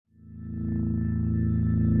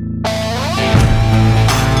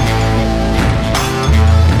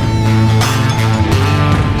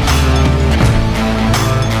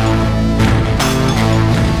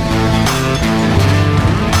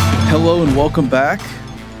Hello and welcome back.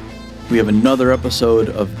 We have another episode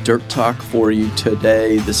of Dirt Talk for you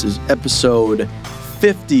today. This is episode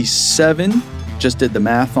 57. Just did the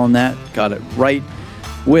math on that. Got it right.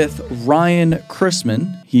 With Ryan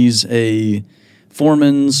Chrisman. He's a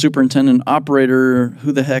foreman, superintendent, operator.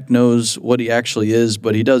 Who the heck knows what he actually is,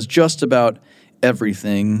 but he does just about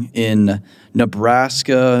everything in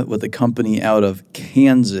Nebraska with a company out of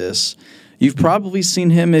Kansas. You've probably seen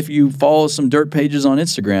him if you follow some dirt pages on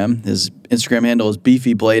Instagram. His Instagram handle is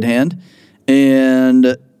Beefy Blade Hand,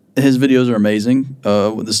 and his videos are amazing.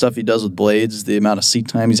 The stuff he does with blades, the amount of seat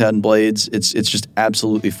time he's had in blades, it's just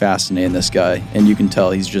absolutely fascinating, this guy. And you can tell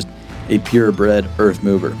he's just a purebred earth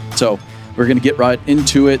mover. So we're going to get right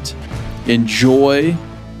into it. Enjoy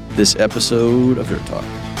this episode of Dirt Talk.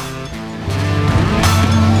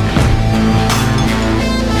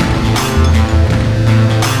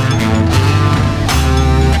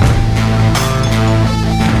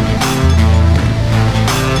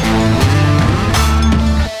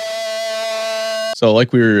 So,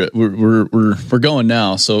 like we're going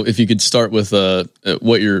now. So, if you could start with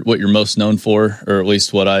what you're most known for, or at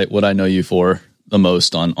least what I know you for the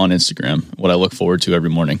most on Instagram, what I look forward to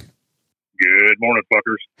every morning. Good morning,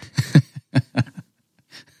 fuckers.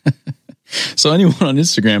 So, anyone on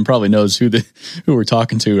Instagram probably knows who we're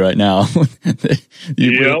talking to right now.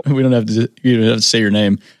 We don't have to say your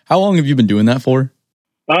name. How long have you been doing that for?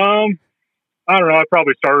 I don't know. I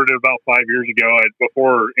probably started it about 5 years ago.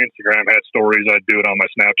 Before Instagram had stories, I'd do it on my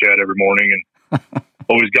Snapchat every morning, and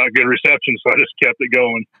always got good reception, so I just kept it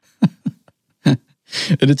going.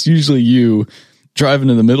 And it's usually you driving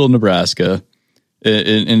in the middle of Nebraska,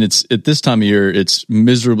 and it's at this time of year, it's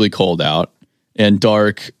miserably cold out and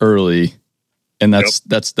dark early, and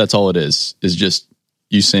that's all it is just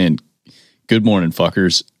you saying "Good morning,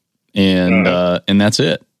 fuckers," and that's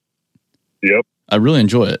it. Yep, I really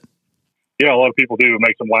enjoy it. Yeah, a lot of people do. It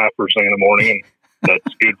makes them laugh first thing in the morning, and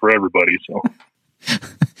that's good for everybody. So,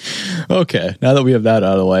 okay, now that we have that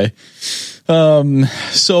out of the way,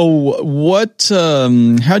 so what?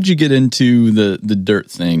 How'd you get into the dirt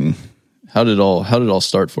thing? How did it all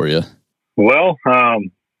start for you? Well,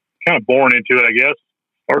 kind of born into it, I guess.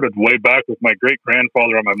 Started way back with my great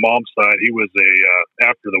grandfather on my mom's side. He was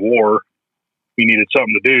after the war, he needed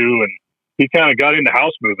something to do, and he kind of got into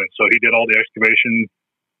house moving. So he did all the excavation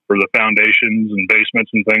for the foundations and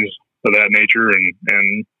basements and things of that nature,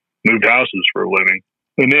 and moved houses for a living.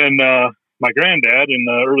 And then my granddad in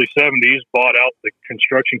the early 70s bought out the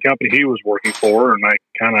construction company he was working for, and I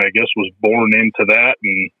guess was born into that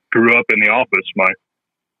and grew up in the office. My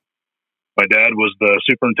dad was the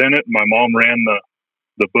superintendent, and my mom ran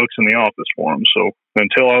the books in the office for him. So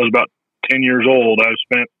until I was about 10 years old, I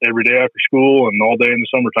spent every day after school and all day in the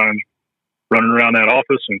summertime running around that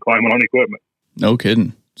office and climbing on equipment. No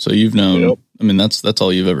kidding. So you've known, yep. I mean, that's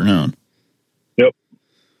all you've ever known. Yep.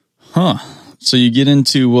 Huh. So you get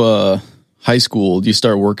into high school. Do you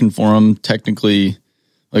start working for them technically,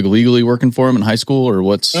 like legally working for them in high school, or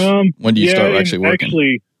when do you start actually working?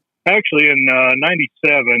 Actually in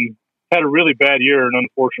 97, had a really bad year and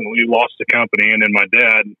unfortunately lost the company. And then my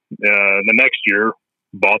dad, the next year,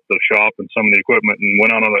 bought the shop and some of the equipment and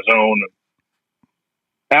went on his own. And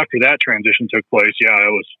after that transition took place, I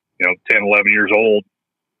was, 10, 11 years old,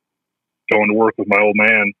 going to work with my old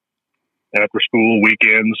man after school,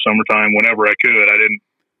 weekends, summertime, whenever I could.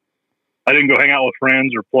 I didn't go hang out with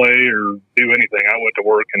friends or play or do anything. I went to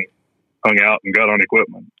work and hung out and got on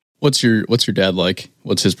equipment. What's your dad like?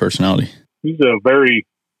 What's his personality? He's a very,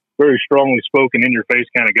 very strongly spoken, in your face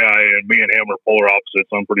kind of guy, and me and him are polar opposites.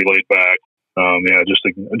 I'm pretty laid back.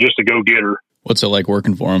 Just a go getter. What's it like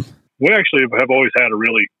working for him? We actually have always had a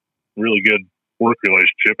really, really good work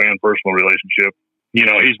relationship and personal relationship.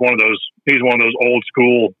 He's one of those old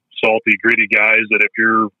school, salty, gritty guys that if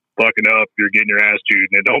you're fucking up, you're getting your ass chewed,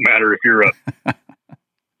 and it don't matter if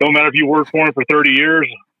don't matter if you work for him for 30 years,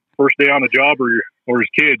 first day on the job, or his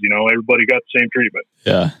kids. Everybody got the same treatment.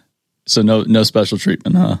 Yeah. So no special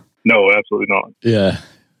treatment, huh? No, absolutely not. Yeah.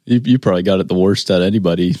 You probably got it the worst out of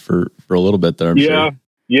anybody for a little bit there. I'm sure.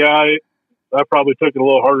 Yeah. I probably took it a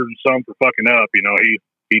little harder than some for fucking up.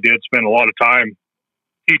 He did spend a lot of time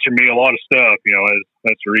teaching me a lot of stuff.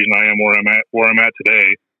 That's the reason I am where I'm at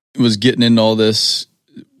today. Was getting into all this,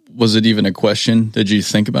 was it even a question? Did you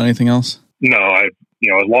think about anything else? No,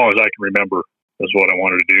 as long as I can remember, is what I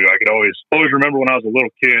wanted to do. I could always remember when I was a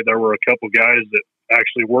little kid, there were a couple guys that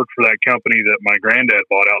actually worked for that company that my granddad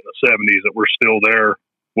bought out in the 70s that were still there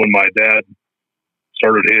when my dad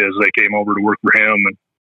started his. They came over to work for him, and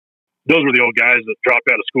those were the old guys that dropped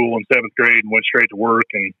out of school in 7th grade and went straight to work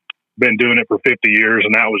and been doing it for 50 years.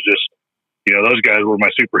 And that was just those guys were my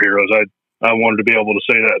superheroes. I wanted to be able to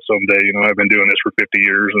say that someday. I've been doing this for 50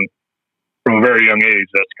 years, and from a very young age,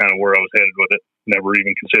 that's kind of where I was headed with it. Never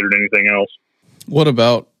even considered anything else. What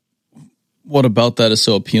about that is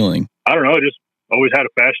so appealing? I don't know. I just always had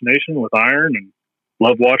a fascination with iron and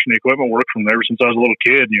loved watching the equipment work from ever since I was a little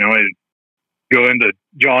kid. I'd go into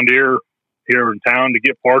John Deere here in town to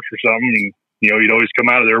get parts or something, and you'd always come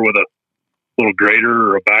out of there with a little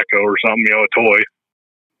grader or a backhoe or something, a toy.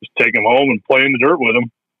 Just take them home and play in the dirt with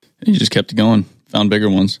them. You just kept it going, found bigger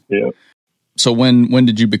ones. Yeah. So when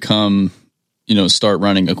did you become, start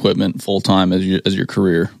running equipment full time as your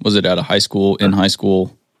career? Was it out of high school, in high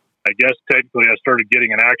school? I guess technically I started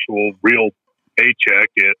getting an actual real paycheck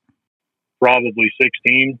at probably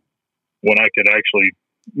 16, when I could actually,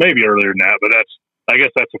 maybe earlier than that, but I guess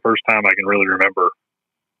that's the first time I can really remember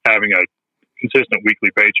having a consistent weekly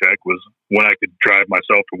paycheck, was when I could drive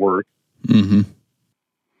myself to work. Mm-hmm.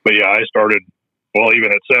 But yeah, I started,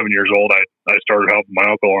 even at 7 years old, I started helping my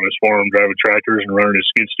uncle on his farm, driving tractors and running his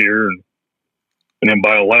skid steer. And then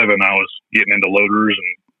by 11, I was getting into loaders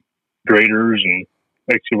and graders and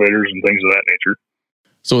excavators and things of that nature.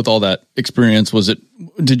 So with all that experience,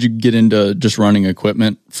 did you get into just running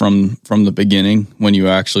equipment from the beginning when you were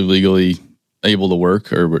actually legally able to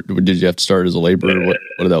work, or did you have to start as a laborer? What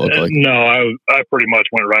did that look like? No, I pretty much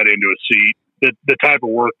went right into a seat. The type of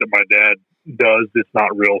work that my dad does, it's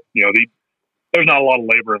not real, there's not a lot of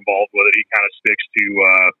labor involved with it. He kind of sticks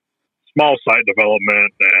to small site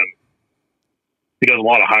development, and he does a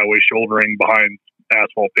lot of highway shouldering behind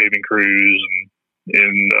asphalt paving crews,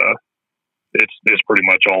 and it's pretty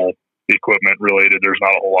much all equipment related. There's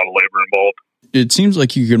not a whole lot of labor involved. It seems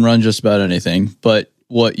like you can run just about anything, but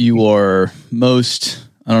what you are most,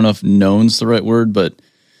 I don't know if known's the right word, but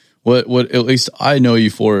what at least I know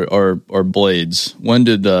you for are blades. When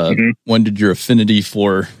did your affinity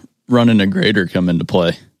for running a grader come into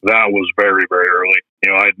play? That was very, very early.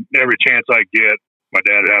 Every chance I get, my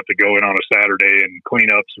dad would have to go in on a Saturday and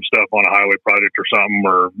clean up some stuff on a highway project or something,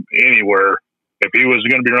 or anywhere. If he was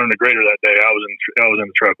going to be running a grader that day, I was in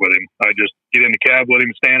the truck with him. I just get in the cab with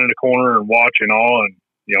him, stand in the corner and watch and all. And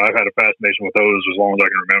I've had a fascination with those as long as I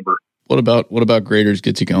can remember. What about graders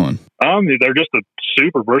gets you going? They're just a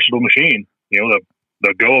super versatile machine.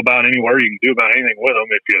 They'll go about anywhere. You can do about anything with them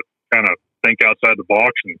if you kind of think outside the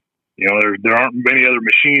box. And there aren't many other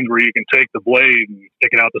machines where you can take the blade and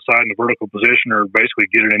stick it out the side in a vertical position, or basically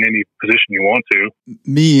get it in any position you want to.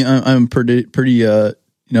 Me, I'm pretty. I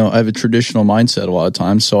have a traditional mindset a lot of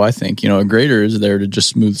times, so I think a grader is there to just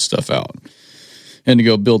smooth stuff out and to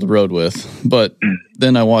go build a road with. But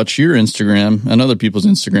then I watch your Instagram and other people's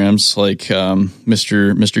Instagrams, like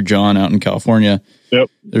Mr. John out in California. Yep.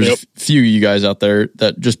 There's a few of you guys out there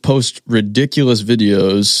that just post ridiculous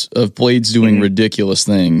videos of blades doing ridiculous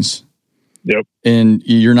things. Yep. And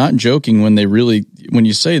you're not joking when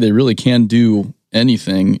you say they really can do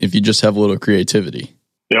anything if you just have a little creativity.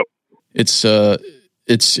 Yep.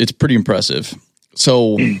 It's pretty impressive.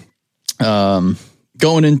 So,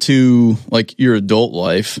 going into like your adult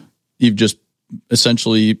life, you've just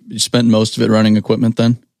essentially spent most of it running equipment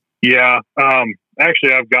then? Yeah.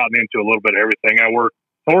 Actually, I've gotten into a little bit of everything. I worked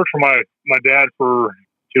for my dad for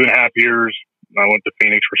 2.5 years. I went to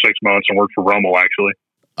Phoenix for 6 months and worked for Rummel, actually.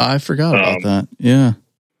 I forgot about that. Yeah.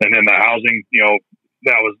 And then the housing,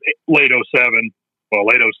 that was late 07,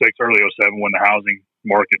 late 06, early 07, when the housing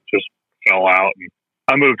market just fell out. And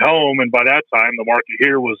I moved home, and by that time, the market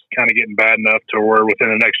here was kind of getting bad enough to where within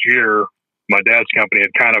the next year, my dad's company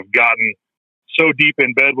had kind of gotten so deep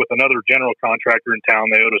in bed with another general contractor in town.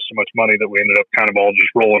 They owed us so much money that we ended up kind of all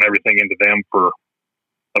just rolling everything into them for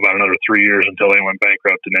about another 3 years until they went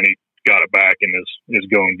bankrupt, and then he got it back and is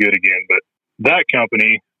going good again. But that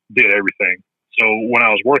company did everything. So when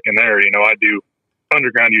I was working there, I do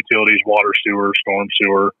underground utilities, water, sewer, storm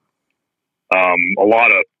sewer, a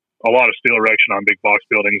lot of steel erection on big box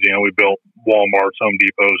buildings. We built Walmarts, Home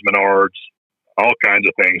Depots, Menards, all kinds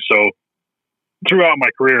of things. So throughout my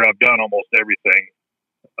career, I've done almost everything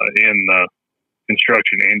in the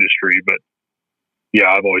construction industry. But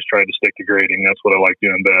yeah, I've always tried to stick to grading. That's what I like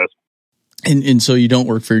doing best. And so you don't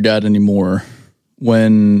work for your dad anymore.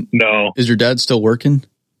 No. Is your dad still working?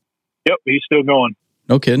 Yep, he's still going.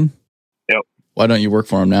 No kidding? Yep. Why don't you work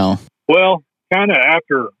for him now? Well, kind of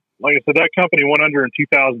after, like I said, that company went under in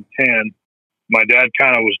 2010. My dad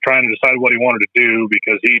kind of was trying to decide what he wanted to do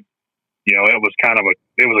because it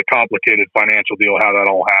was a complicated financial deal how that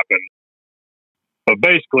all happened. But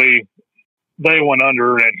basically, they went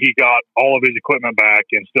under and he got all of his equipment back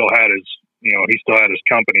and still had he still had his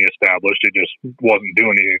company established. It just wasn't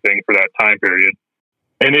doing anything for that time period.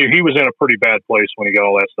 And he was in a pretty bad place when he got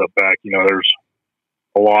all that stuff back. You know, there's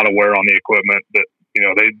a lot of wear on the equipment that, you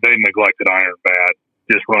know, they neglected iron bad.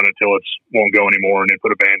 Just run it till it won't go anymore and then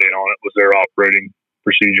put a Band-Aid on it was their operating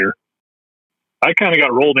procedure. I kind of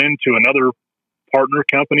got rolled into another partner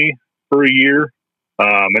company for a year.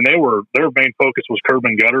 And their main focus was curb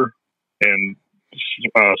and gutter and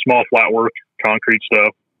small flat work, concrete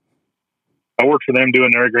stuff. I worked for them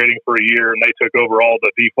doing their grading for a year, and they took over all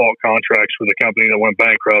the default contracts for the company that went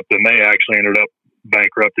bankrupt, and they actually ended up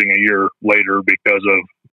bankrupting a year later because of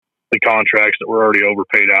the contracts that were already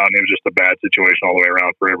overpaid out, and it was just a bad situation all the way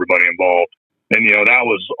around for everybody involved. And, you know, that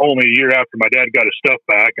was only a year after my dad got his stuff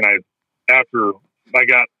back, and after I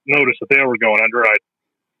got notice that they were going under, I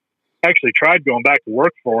actually tried going back to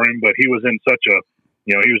work for him, but he was in such a,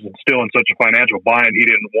 you know, he was still in such a financial bind, he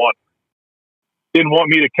didn't want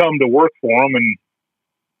me to come to work for him, and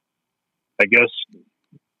I guess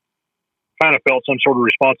kind of felt some sort of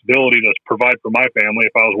responsibility to provide for my family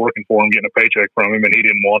if I was working for him, getting a paycheck from him, and he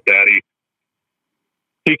didn't want that.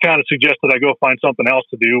 He kind of suggested I go find something else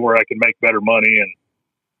to do where I could make better money, and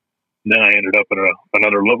then I ended up at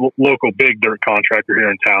another local big dirt contractor here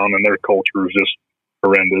in town, and their culture was just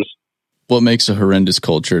horrendous. What makes a horrendous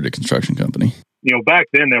culture at a construction company? You know, back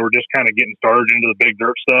then they were just kind of getting started into the big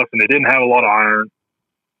dirt stuff, and they didn't have a lot of iron,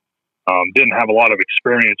 didn't have a lot of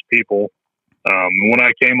experienced people. When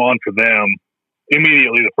I came on for them,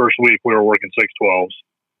 immediately the first week we were working 612s,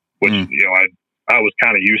 which, you know, I was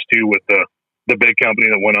kind of used to with the big company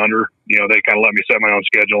that went under. You know, they kind of let me set my own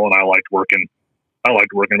schedule, and I liked working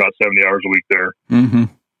about 70 hours a week there. Mm-hmm.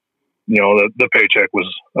 You know, the paycheck was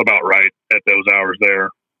about right at those hours there.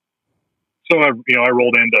 So I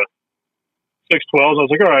rolled into 612s. I was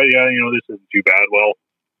like, all right, yeah, you know, this isn't too bad. Well,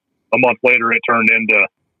 a month later, it turned into,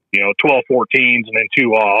 you know, 12-14s and then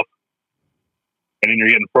 2 off. And then you're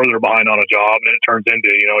getting further behind on a job, and it turns into,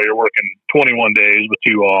 you know, you're working 21 days with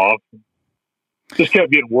 2 off. Just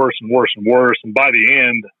kept getting worse and worse and worse. And by the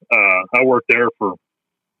end, I worked there for,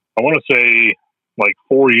 I want to say, like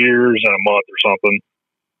 4 years and a month or something.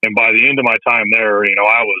 And by the end of my time there, you know,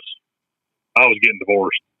 I was getting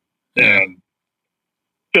divorced, and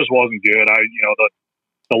just wasn't good.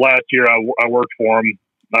 The last year I worked for him,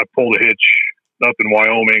 I pulled a hitch up in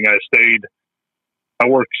Wyoming. I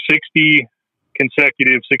worked 60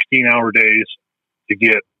 consecutive 16-hour days to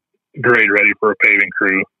get grade ready for a paving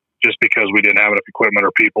crew, just because we didn't have enough equipment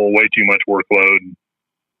or people, way too much workload.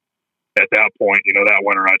 At that point, you know, that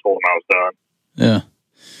winter I told him I was done. Yeah.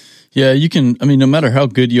 Yeah, you can, I mean, no matter how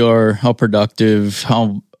good you are, how productive,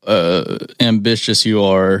 how ambitious you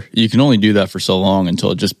are, you can only do that for so long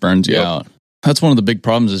until it just burns you out. That's one of the big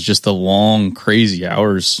problems, is just the long, crazy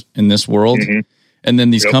hours in this world. Mm-hmm. And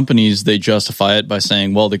then these companies, they justify it by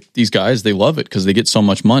saying, well, these guys, they love it because they get so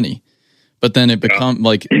much money. But then it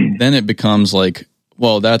becomes like,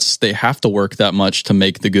 well, they have to work that much to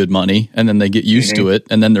make the good money, and then they get used to it,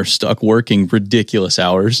 and then they're stuck working ridiculous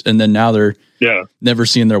hours, and then now they're never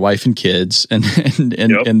seeing their wife and kids, and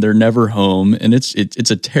they're never home, and it's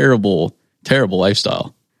a terrible, terrible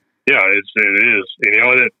lifestyle. Yeah, it is. You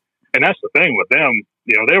know, and that's the thing with them.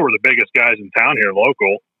 You know, they were the biggest guys in town here,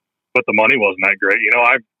 local, but the money wasn't that great. You know,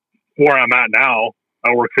 where I'm at now,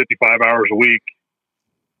 I work 55 hours a week,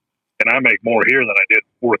 and I make more here than I did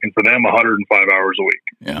working for them 105 hours a week.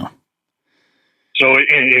 Yeah. So,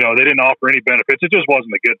 you know, they didn't offer any benefits. It just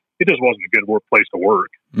wasn't a good workplace to work.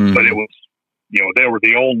 Mm-hmm. But it was, you know, they were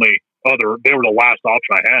the last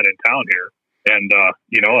option I had in town here. And,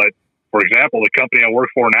 you know, for example, the company I work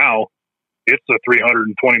for now, it's a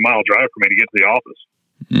 320-mile drive for me to get to the office.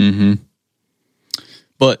 Mm-hmm.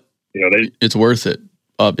 But, you know, it's worth it,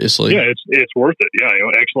 obviously. Yeah, it's worth it. Yeah, you know,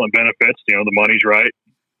 excellent benefits. You know, the money's right.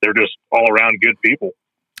 They're just all around good people.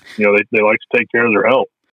 You know, they like to take care of their health.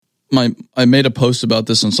 I made a post about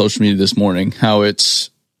this on social media this morning, how it's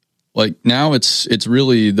like now it's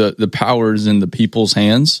really the power's in the people's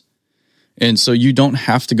hands. And so you don't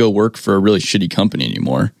have to go work for a really shitty company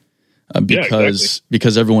anymore because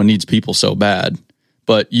everyone needs people so bad.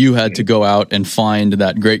 But you had to go out and find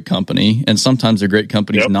that great company. And sometimes the great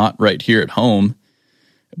company's not right here at home,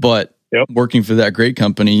 but working for that great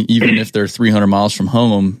company, even if they're 300 miles from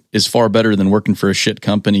home, is far better than working for a shit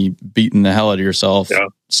company, beating the hell out of yourself,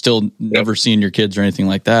 still never seeing your kids or anything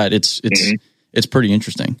like that. It's pretty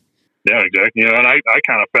interesting. Yeah, exactly. You know, and I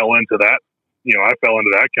kind of fell into that. You know, I fell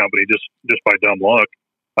into that company just by dumb luck.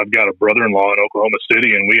 I've got a brother-in-law in Oklahoma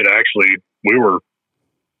City, and we were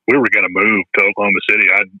going to move to Oklahoma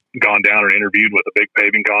City. I'd gone down and interviewed with a big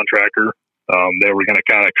paving contractor. They were going to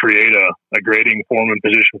kind of create a grading foreman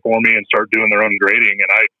position for me and start doing their own grading.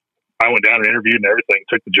 And I went down and interviewed and everything,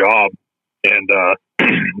 took the job. And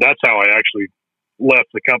that's how I actually left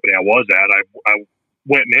the company I was at. I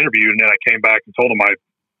went and interviewed, and then I came back and told them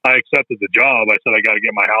I accepted the job. I said, I got to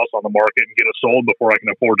get my house on the market and get it sold before I can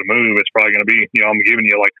afford to move. It's probably going to be, I'm giving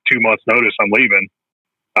you like 2 months notice. I'm leaving.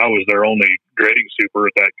 I was their only grading super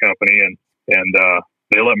at that company, and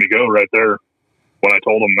they let me go right there when I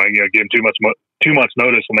told them I give them 2 months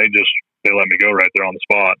notice, and they let me go right there on the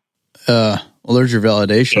spot. Well, there's your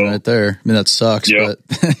validation right there. I mean, that sucks. Yeah,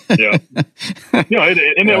 but yeah.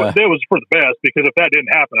 It was for the best, because if that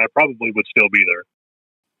didn't happen, I probably would still be there.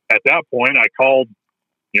 At that point, I called.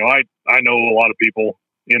 I know a lot of people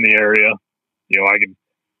in the area.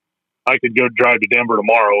 I could go drive to Denver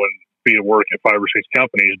tomorrow and be at work at 5 or 6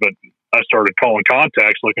 companies, but I started calling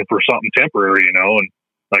contacts looking for something temporary, and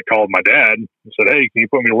I called my dad and said, "Hey, can you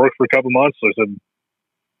put me to work for a couple months?" I said,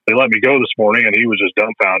 "They let me go this morning," and he was just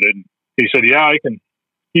dumbfounded. He said, "Yeah, I can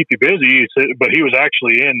keep you busy." He said, but he was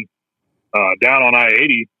actually in down on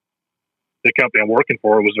I-80. The company I'm working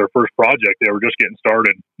for, was their first project. They were just getting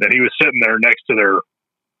started, and he was sitting there next to their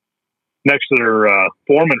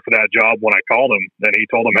foreman for that job when I called him, and he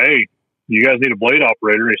told him, "Hey, you guys need a blade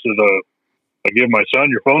operator." He says, "I give my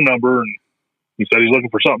son your phone number," and he said he's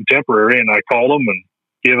looking for something temporary. And I called him and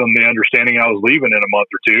gave him the understanding I was leaving in a month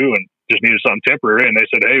or two and just needed something temporary. And they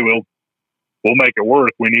said, "Hey, we'll make it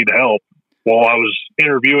work. We need help." While I was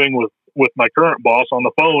interviewing with my current boss on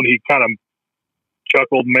the phone, he kind of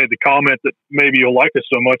chuckled and made the comment that maybe you'll like us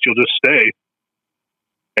so much you'll just stay.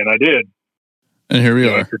 And I did. And here we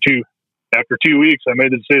are. After 2 weeks, I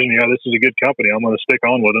made the decision, this is a good company. I'm going to stick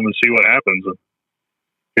on with them and see what happens. And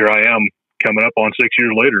here I am, coming up on 6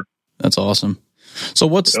 years later. That's awesome. So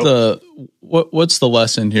what's the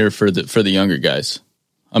lesson here for the younger guys?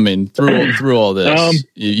 I mean, through all this,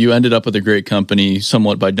 you ended up with a great company,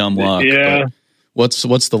 somewhat by dumb luck. Yeah. What's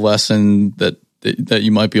the lesson that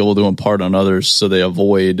you might be able to impart on others so they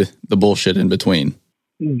avoid the bullshit in between?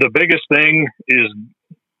 The biggest thing is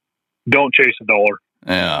don't chase a dollar.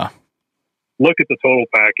 Yeah. Look at the total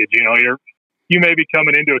package. You may be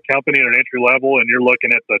coming into a company at an entry level, and you're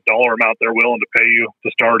looking at the dollar amount they're willing to pay you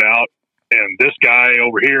to start out. And this guy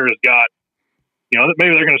over here has got,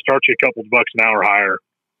 maybe they're going to start you a couple of bucks an hour higher.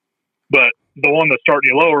 But the one that's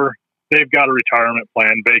starting you lower, they've got a retirement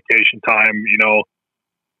plan, vacation time,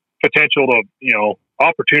 potential to,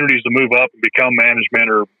 opportunities to move up and become management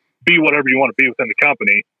or be whatever you want to be within the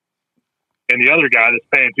company. And the other guy that's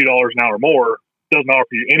paying $2 an hour more doesn't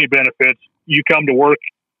offer you any benefits. You come to work,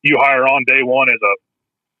 you hire on day one as a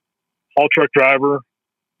haul truck driver,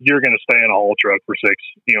 you're going to stay in a haul truck for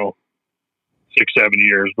 6-7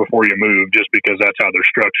 years before you move, just because that's how they're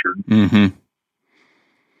structured. Mm-hmm.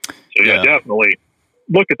 So definitely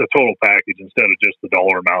look at the total package instead of just the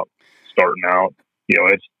dollar amount starting out.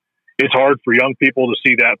 It's hard for young people to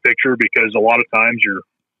see that picture, because a lot of times you're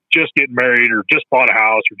just getting married or just bought a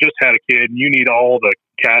house or just had a kid, and you need all the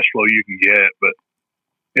cash flow you can get, but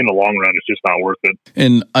in the long run, it's just not worth it.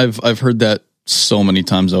 And I've heard that so many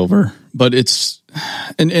times over, but it's,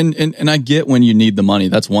 and I get when you need the money,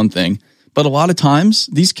 that's one thing, but a lot of times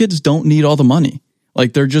these kids don't need all the money.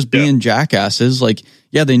 Like, they're just being jackasses. Like,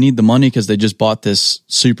 yeah, they need the money because they just bought this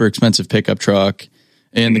super expensive pickup truck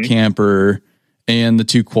and the camper and the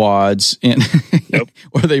 2 quads, and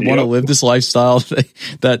or they want to live this lifestyle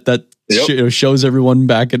that shows everyone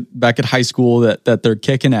back at high school that they're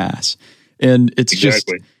kicking ass. And it's just,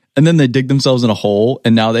 and then they dig themselves in a hole,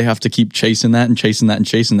 and now they have to keep chasing that and chasing that and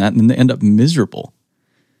chasing that, and then they end up miserable.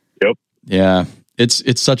 Yep. Yeah.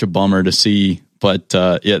 It's such a bummer to see, but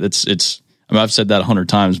it's, I mean, I've said that 100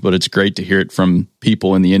 times, but it's great to hear it from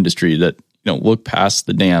people in the industry that, look past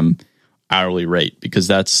the damn hourly rate, because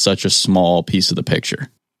that's such a small piece of the picture.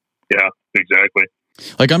 Yeah, exactly.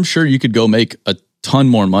 Like, I'm sure you could go make a ton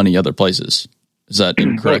more money other places. Is that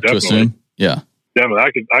incorrect to assume? Yeah.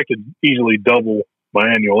 Definitely. I could easily double my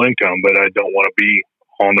annual income, but I don't want to be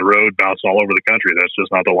on the road bouncing all over the country. That's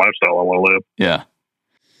just not the lifestyle I want to live. Yeah.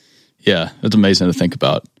 Yeah. It's amazing to think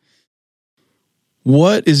about.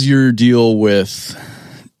 What is your deal with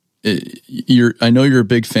I know you're a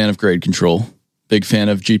big fan of grade control, big fan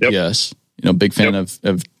of GPS, big fan of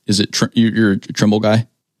is it, you're a Trimble guy?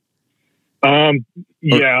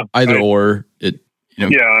 Yeah. I'll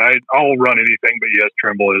run anything, but yes,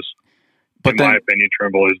 Trimble is, in my opinion,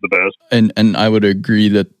 Trimble is the best. And I would agree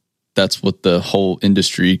that that's what the whole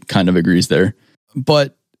industry kind of agrees there.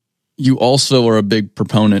 But you also are a big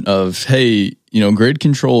proponent of, hey, grade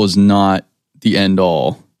control is not the end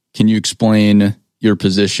all. Can you explain your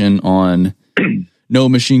position on no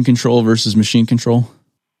machine control versus machine control?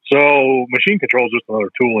 So machine control is just another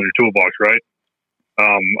tool in your toolbox, right?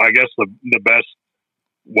 I guess the best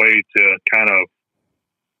way to kind of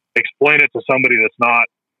explain it to somebody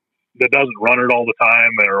that doesn't run it all the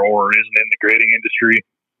time or isn't in the grading industry.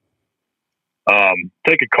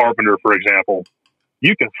 Take a carpenter, for example.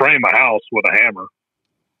 You can frame a house with a hammer,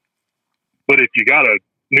 but if you got a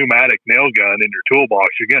pneumatic nail gun in your toolbox,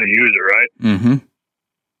 you're going to use it, right? Mm-hmm.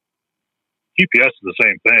 GPS is the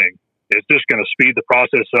same thing. It's just going to speed the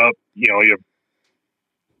process up.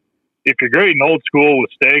 If you're grading old school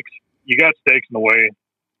with stakes, you got stakes in the way.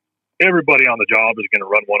 Everybody on the job is going to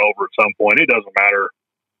run one over at some point. It doesn't matter.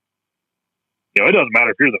 It doesn't matter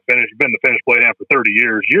if you've been the finished blade hand for 30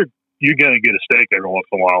 years. You're going to get a stake every once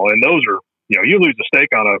in a while, and those are, you lose a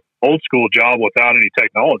stake on a old school job without any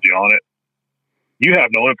technology on it. You have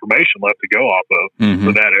no information left to go off of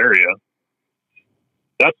for that area.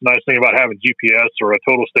 That's the nice thing about having GPS or a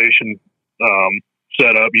total station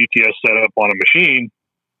setup, UTS setup on a machine,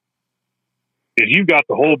 is you've got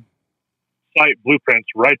the whole site blueprints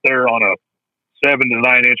right there on a 7 to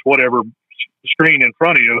 9 inch, whatever screen in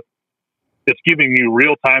front of you. It's giving you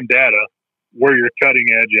real time data where your cutting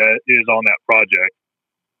edge is on that project.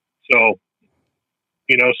 So,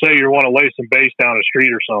 say you want to lay some base down a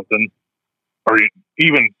street or something, or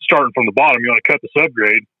even starting from the bottom, you want to cut the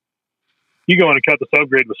subgrade. You go in and cut the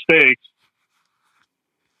subgrade with stakes.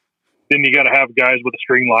 Then you got to have guys with a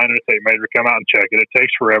string line and a tape measure come out and check it. It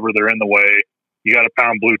takes forever. They're in the way. You got to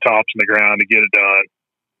pound blue tops in the ground to get it done.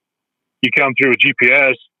 You come through with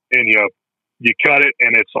GPS and you cut it,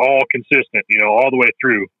 and it's all consistent, all the way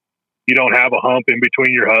through. You don't have a hump in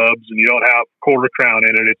between your hubs, and you don't have quarter crown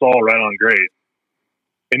in it. It's all right on grade.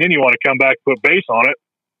 And then you want to come back and put base on it.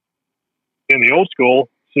 In the old school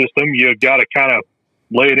system, you got to kind of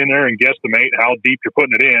lay it in there and guesstimate how deep you're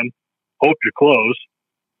putting it in, hope you're close,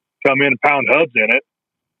 come in and pound hubs in it,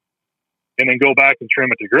 and then go back and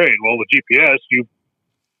trim it to grade. Well, with GPS, you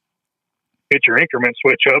hit your increment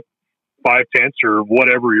switch up 5/10 or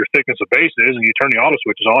whatever your thickness of base is, and you turn the auto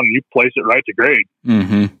switches on and you place it right to grade.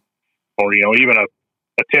 Mm-hmm. Or, even a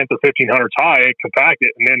 10th or 1500s high, compact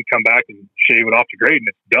it, and then come back and shave it off to grade, and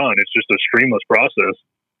it's done. It's just a streamless process.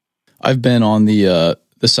 I've been on the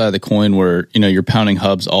side of the coin where, you're pounding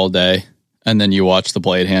hubs all day, and then you watch the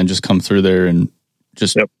blade hand just come through there and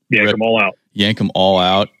just yank them all out. Yank them all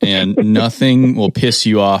out, and nothing will piss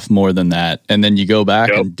you off more than that. And then you go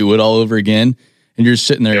back and do it all over again, and you're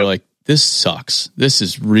sitting there, you're like, this sucks. This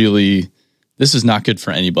is not good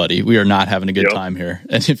for anybody. We are not having a good time here.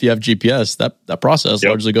 And if you have GPS, that process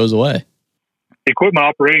largely goes away. Equipment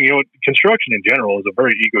operating, construction in general is a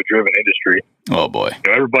very ego-driven industry. Oh boy.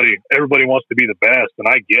 Everybody wants to be the best, and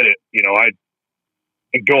I get it.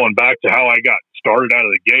 Going back to how I got started out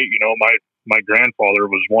of the gate, my grandfather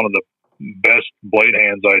was one of the best blade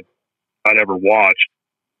hands I'd ever watched.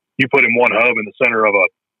 You put him one hub in the center of a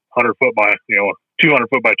 100 foot by 200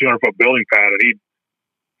 foot by 200 foot building pad, and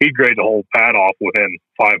he'd grade the whole pad off within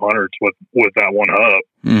 500s with that one hub.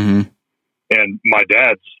 Mm-hmm. And my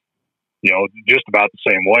dad's just about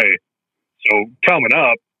the same way. So coming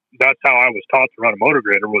up, that's how I was taught to run a motor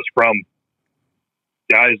grader, was from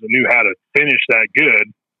guys that knew how to finish that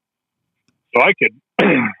good. So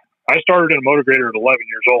I started in a motor grader at 11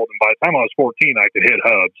 years old, and by the time I was 14, I could hit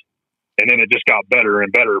hubs, and then it just got better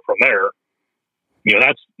and better from there.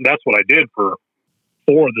 That's what I did for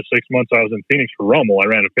 4 of the 6 months I was in Phoenix for Rummel. I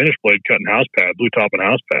ran a finish blade cutting house pad, blue top and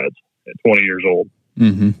house pads at 20 years old.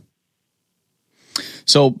 Mm-hmm.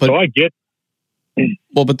 So I get.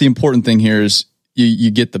 Well, but the important thing here is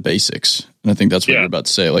you get the basics. And I think that's what you're about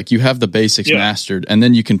to say. Like, you have the basics mastered, and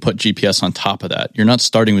then you can put GPS on top of that. You're not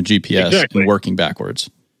starting with GPS and working backwards.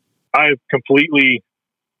 I completely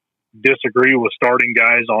disagree with starting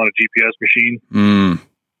guys on a GPS machine.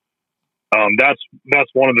 That's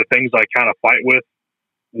one of the things I kind of fight with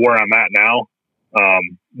where I'm at now.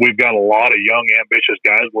 We've got a lot of young, ambitious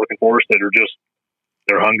guys working for us that are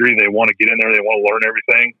they're hungry. They want to get in there. They want to learn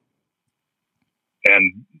everything.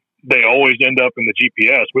 And they always end up in the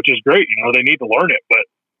GPS, which is great. They need to learn it, but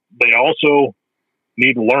they also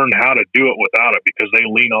need to learn how to do it without it, because they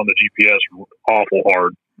lean on the GPS awful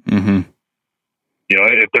hard. Mm-hmm.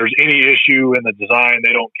 If there's any issue in the design,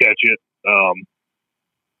 they don't catch it.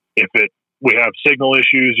 We have signal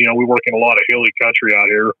issues. We work in a lot of hilly country out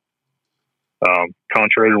here,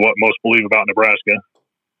 contrary to what most believe about Nebraska.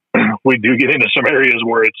 We do get into some areas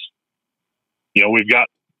where it's, we've got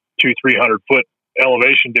 200-300 foot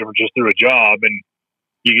elevation differences through a job, and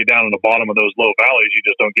you get down in the bottom of those low valleys, you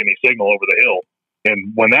just don't get any signal over the hill.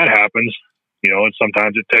 And when that happens, and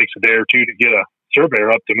sometimes it takes a day or two to get a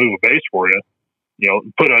surveyor up to move a base for you,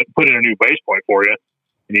 put in a new base point for you,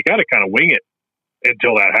 and you got to kind of wing it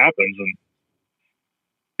until that happens. And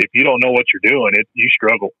if you don't know what you're doing, you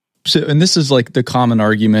struggle. So, and this is like the common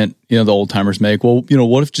argument, the old timers make. Well,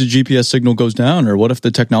 what if the GPS signal goes down, or what if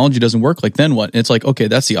the technology doesn't work? Like, then what? And it's like, okay,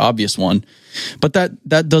 that's the obvious one, but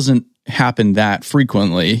that doesn't happen that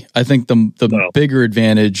frequently. I think the bigger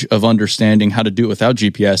advantage of understanding how to do it without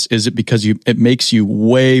GPS is because it makes you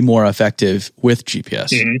way more effective with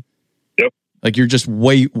GPS. Mm-hmm. Yep. Like you're just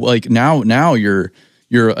now you're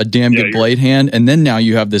a damn good blade hand, and then now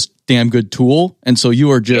you have this damn good tool, and so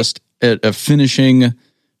you are just a finishing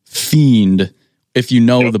fiend if you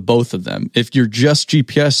know the both of them. If you're just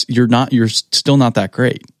GPS, you're still not that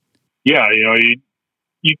great. Yeah,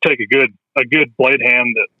 you take a good blade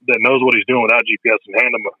hand that knows what he's doing without GPS and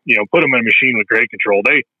hand him, put him in a machine with grade control.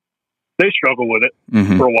 They struggle with it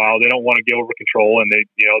for a while. They don't want to get over control, and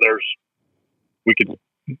we could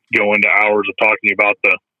go into hours of talking about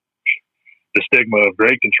the stigma of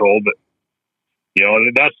grade control, but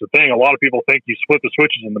that's the thing. A lot of people think you split the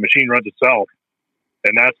switches and the machine runs itself.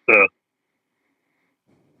 And that's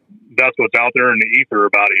what's out there in the ether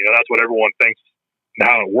about it. That's what everyone thinks and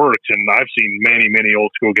how it works. And I've seen many, many old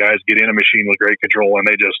school guys get in a machine with grade control, and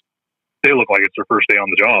they look like it's their first day on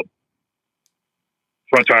the job.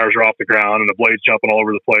 Front tires are off the ground and the blade's jumping all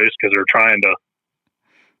over the place because they're trying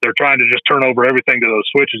to just turn over everything to those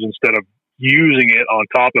switches instead of using it on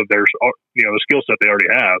top of their, the skill set they already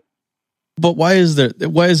have. But why is it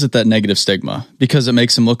that negative stigma? Because it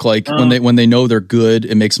makes them look like when they know they're good,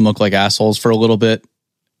 it makes them look like assholes for a little bit,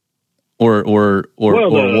 or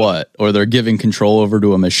what? Or they're giving control over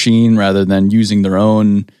to a machine rather than using their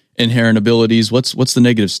own inherent abilities. What's the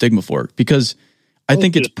negative stigma for? Because I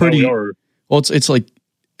think it's pretty. Well, it's like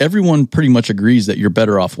everyone pretty much agrees that you're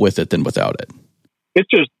better off with it than without it. It's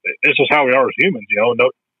just how we are as humans. No,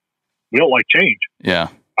 we don't like change. Yeah,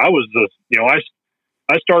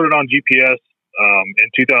 I started on GPS in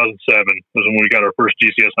 2007. Was when we got our first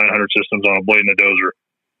GCS 900 systems on a blade and a dozer,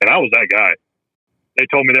 and I was that guy. They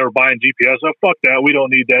told me they were buying GPS. Oh, fuck that. We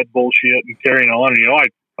don't need that bullshit, and carrying on.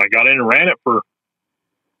 And, I got in and ran it for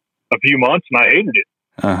a few months, and I hated it.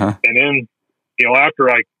 Uh-huh. And then, after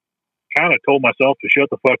I kind of told myself to shut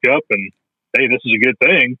the fuck up and, hey, this is a good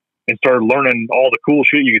thing, and started learning all the cool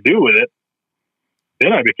shit you could do with it,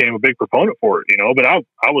 then I became a big proponent for it, but I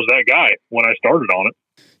was that guy when I started on it.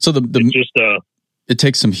 So it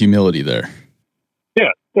takes some humility there. Yeah,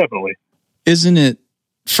 definitely. Isn't it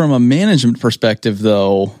from a management perspective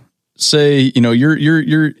though? Say,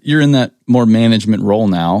 you're in that more management role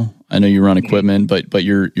now. I know you run equipment, but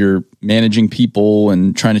you're managing people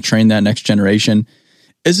and trying to train that next generation.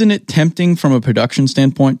 Isn't it tempting from a production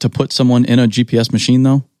standpoint to put someone in a GPS machine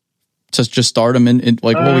though? To just start them in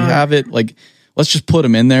we have it, let's just put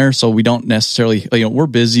them in there so we don't necessarily, we're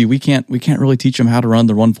busy. We can't really teach them how to run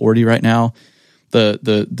the 140 right now,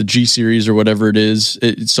 the G series or whatever it is.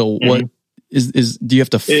 What is, do you have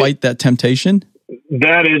to fight that temptation?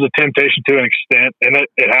 That is a temptation to an extent. And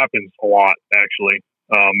it happens a lot actually.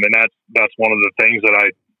 And that's one of the things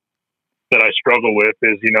that I struggle with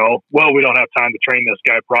is, we don't have time to train this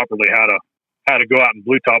guy properly how to go out and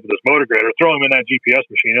blue top with this motor grader, throw him in that GPS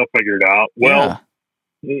machine. He'll figure it out. Well,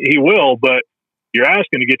 he will, but you're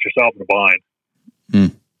asking to get yourself in a bind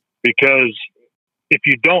because if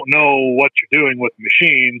you don't know what you're doing with the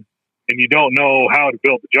machine and you don't know how to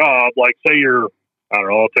build the job, like say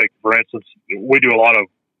I'll take, for instance, we do a lot of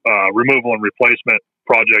removal and replacement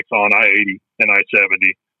projects on I-80 and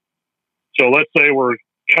I-70. So let's say we're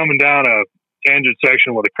coming down a tangent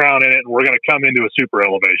section with a crown in it, and we're going to come into a super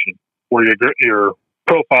elevation where your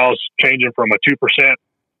profile's changing from a 2%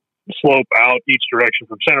 slope out each direction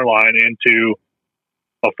from center line into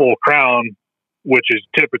a full crown, which is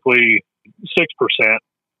typically 6%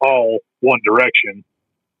 all one direction.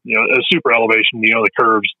 A super elevation, the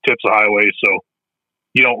curves tips the highway, so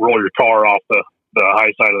you don't roll your car off the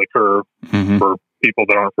high side of the curve for people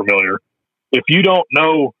that aren't familiar. If you don't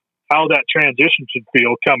know how that transition should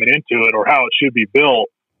feel coming into it or how it should be built,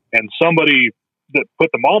 and somebody that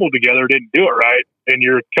put the model together didn't do it right, and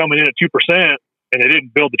you're coming in at 2% and they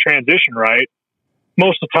didn't build the transition right,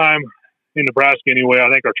 most of the time in Nebraska anyway,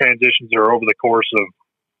 I think our transitions are over the course of,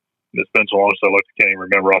 it's been so long since I can't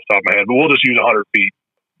even remember off the top of my head, but we'll just use 100 feet,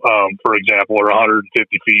 for example, or 150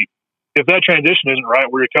 feet. If that transition isn't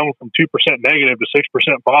right, where you're coming from 2% negative to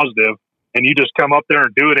 6% positive, and you just come up there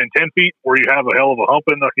and do it in 10 feet where you have a hell of a hump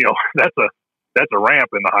in the, that's a ramp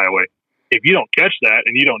in the highway. If you don't catch that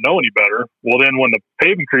and you don't know any better, well, then when the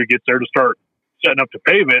paving crew gets there to start setting up to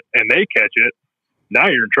pave it and they catch it, now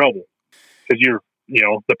you're in trouble because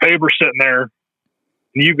the paver's sitting there and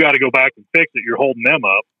you've got to go back and fix it. You're holding them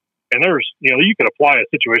up. And there's, you could apply a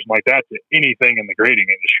situation like that to anything in the grading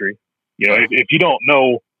industry. If you don't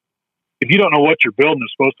know if you don't know what your building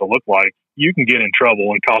is supposed to look like, you can get in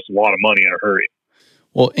trouble and cost a lot of money in a hurry.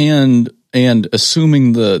 Well, and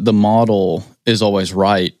assuming the model is always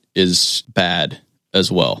right is bad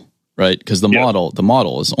as well, right? Because the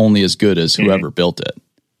model is only as good as whoever built it.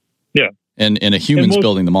 Yeah, and a human's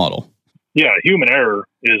building the model. Yeah, human error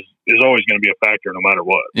is always going to be a factor no matter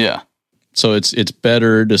what. Yeah, so it's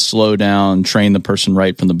better to slow down, train the person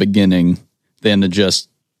right from the beginning than to just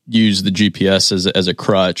use the GPS as a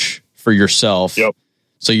crutch for yourself. Yep.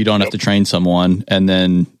 So you don't have to train someone, and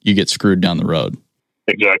then you get screwed down the road.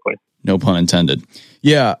 Exactly. No pun intended.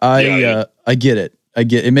 Yeah, I get it.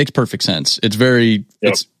 It makes perfect sense. It's very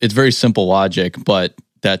it's very simple logic, but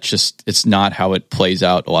it's not how it plays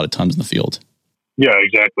out a lot of times in the field. Yeah,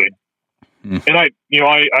 exactly. And I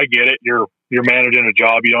get it. You're managing a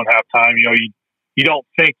job. You don't have time. You don't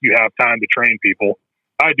think you have time to train people.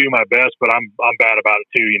 I do my best, but I'm bad about it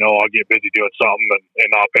too. I'll get busy doing something and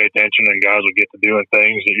not pay attention, and guys will get to doing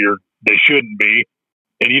things that they shouldn't be,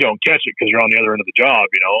 and you don't catch it because you're on the other end of the job.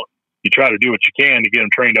 You try to do what you can to get them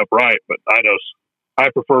trained up right, but I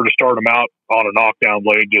prefer to start them out on a knockdown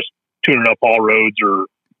blade, just tuning up all roads or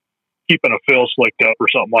keeping a fill slicked up or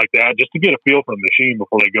something like that, just to get a feel for the machine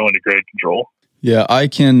before they go into grade control. Yeah, I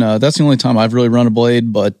can. That's the only time I've really run a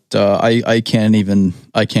blade, but I can't even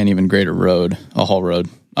grade a haul road.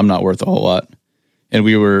 I'm not worth a whole lot. And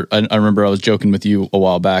I remember I was joking with you a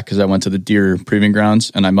while back because I went to the deer proving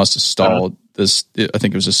grounds and I must have stalled this. I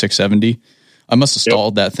think it was a 670. I must have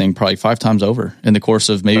stalled that thing probably 5 times over in the course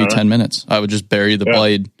of maybe 10 minutes. I would just bury the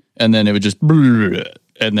blade and then it would just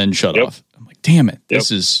and then shut off. I'm like, damn it, this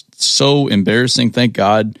is so embarrassing. Thank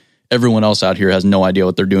God everyone else out here has no idea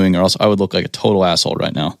what they're doing, or else I would look like a total asshole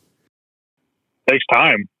right now. Takes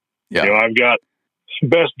time. Yeah. I've got,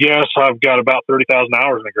 best guess, I've got about 30,000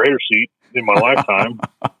 hours in a grader seat in my lifetime.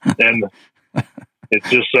 And it's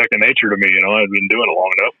just second nature to me. I've been doing it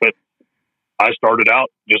long enough, but I started out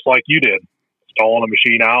just like you did, stalling a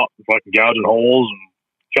machine out, fucking gouging holes and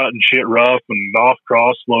cutting shit rough and off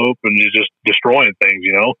cross slope and just destroying things,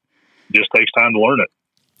 It just takes time to learn it.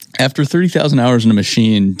 After 30,000 hours in a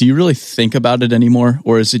machine, do you really think about it anymore?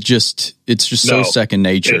 Or is it's just so second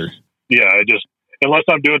nature? Unless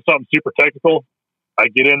I'm doing something super technical, I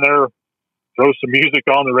get in there, throw some music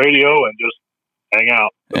on the radio and just hang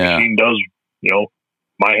out. The machine does,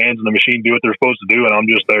 my hands in the machine do what they're supposed to do, and I'm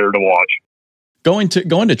just there to watch. Going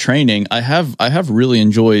to training, I have really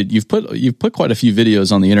enjoyed. You've put quite a few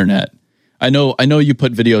videos on the internet. I know you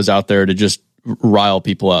put videos out there to just rile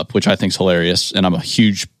people up, which I think is hilarious, and I'm a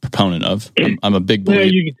huge proponent of. I'm a big believer.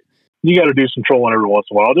 Yeah, you got to do some trolling every once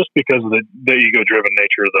in a while, just because of the ego-driven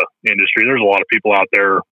nature of the industry. There's a lot of people out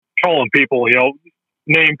there calling people,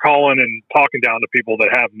 name calling and talking down to people that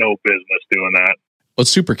have no business doing that. Well,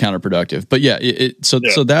 it's super counterproductive. But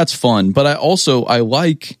so that's fun. But I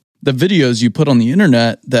like the videos you put on the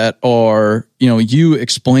internet that are, you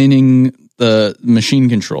explaining the machine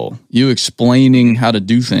control, you explaining how to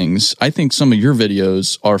do things. I think some of your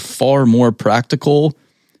videos are far more practical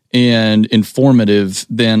and informative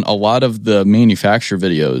than a lot of the manufacturer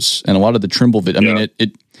videos and a lot of the Trimble videos. I mean,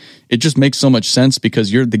 it just makes so much sense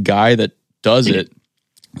because you're the guy that does it.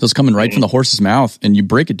 So it's coming right from the horse's mouth and you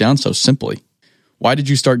break it down so simply. Why did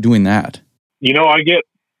you start doing that? I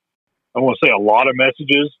want to say a lot of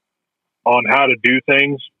messages on how to do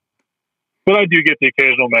things, but I do get the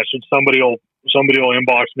occasional message. Somebody will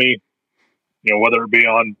inbox me, whether it be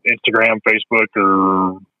on Instagram, Facebook,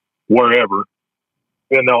 or wherever,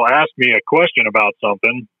 and they'll ask me a question about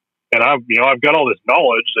something, and I've got all this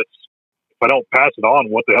knowledge that's, if I don't pass it on,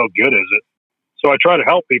 what the hell good is it? So I try to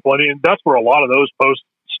help people, and that's where a lot of those posts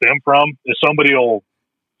stem from. Is somebody will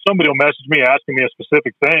message me asking me a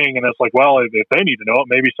specific thing, and it's like, well, if they need to know it,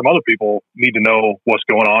 maybe some other people need to know what's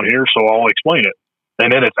going on here, so I'll explain it.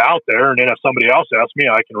 And then it's out there, and then if somebody else asks me,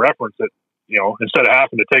 I can reference it. Instead of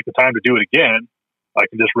having to take the time to do it again, I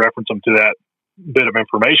can just reference them to that bit of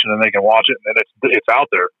information, and they can watch it, and then it's out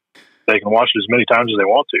there. They can watch it as many times as they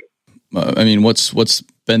want to. I mean, what's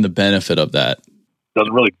been the benefit of that?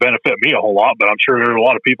 Doesn't really benefit me a whole lot, but I'm sure there are a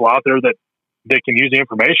lot of people out there that they can use the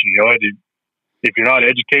information. If you're not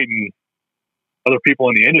educating other people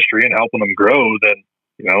in the industry and helping them grow, then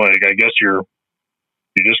I guess you're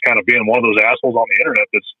just kind of being one of those assholes on the internet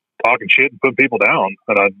that's talking shit and putting people down.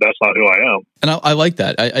 And that's not who I am. And I like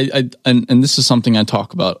that. And this is something I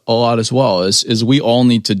talk about a lot as well. Is we all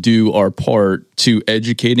need to do our part to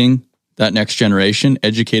educating that next generation,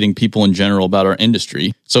 educating people in general about our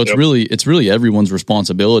industry. So it's really everyone's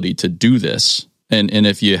responsibility to do this. And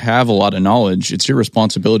if you have a lot of knowledge, it's your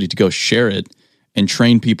responsibility to go share it and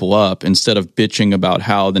train people up instead of bitching about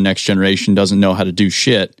how the next generation doesn't know how to do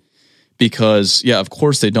shit. because of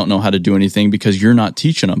course they don't know how to do anything because you're not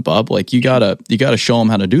teaching them, Bub. Like you gotta show them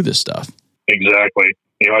how to do this stuff. Exactly.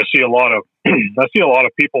 I see a lot of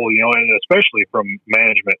people, and especially from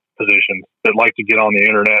management positions that like to get on the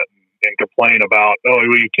internet and complain about,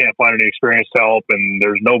 you can't find any experienced help and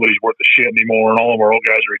there's nobody's worth a shit anymore and all of our old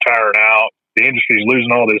guys are retiring out. The industry's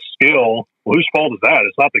losing all this skill. Well, whose fault is that?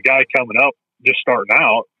 It's not the guy coming up just starting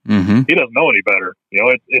out. Mm-hmm. He doesn't know any better.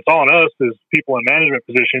 It's on us as people in management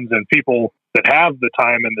positions and people that have the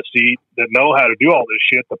time in the seat that know how to do all this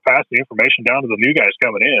shit to pass the information down to the new guys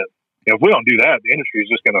coming in. If we don't do that, the industry is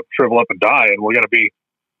just going to shrivel up and die, and we're going to be,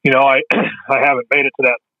 I haven't made it to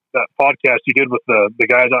that podcast you did with the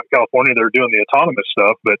guys out in California that are doing the autonomous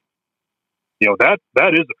stuff, but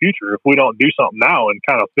that is the future. If we don't do something now and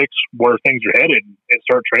kind of fix where things are headed and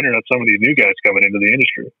start training up some of these new guys coming into the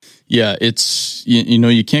industry. Yeah, it's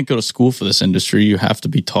you can't go to school for this industry. You have to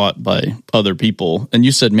be taught by other people. And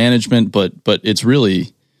you said management, but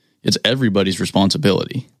it's everybody's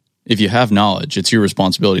responsibility. If you have knowledge, it's your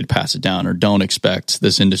responsibility to pass it down, or don't expect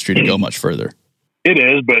this industry to go much further. It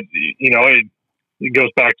is, but it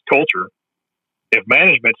goes back to culture. If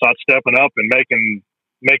management's not stepping up and making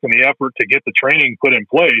the effort to get the training put in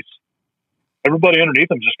place, everybody underneath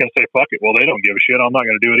them is just going to say, fuck it. Well, they don't give a shit. I'm not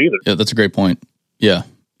going to do it either. Yeah, that's a great point. Yeah.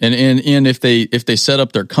 And if they set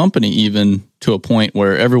up their company even to a point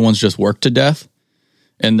where everyone's just worked to death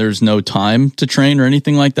and there's no time to train or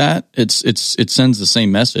anything like that, it sends the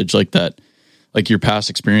same message like that, like your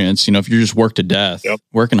past experience. If you're just worked to death,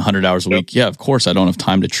 working 100 hours a week, of course I don't have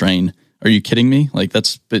time to train. Are you kidding me? Like I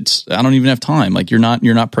don't even have time. Like you're not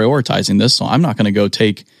prioritizing this. So I'm not going to go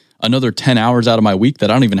take another 10 hours out of my week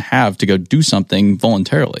that I don't even have to go do something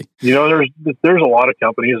voluntarily. There's a lot of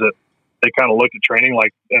companies that they kind of look at training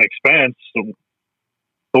like an expense,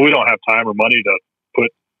 but we don't have time or money to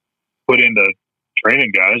put into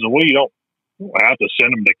training guys. And we don't have to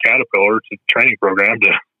send them to Caterpillar to training program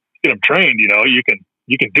to get them trained.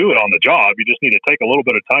 You can do it on the job. You just need to take a little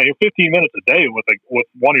bit of time. 15 minutes a day with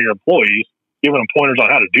one of your employees, giving them pointers on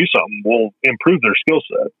how to do something will improve their skill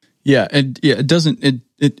set. Yeah, and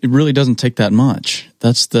it really doesn't take that much.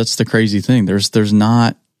 That's the crazy thing. There's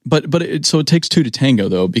not, but it takes two to tango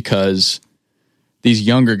though, because these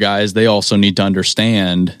younger guys, they also need to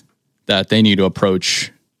understand that they need to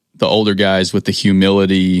approach the older guys with the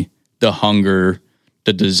humility, the hunger,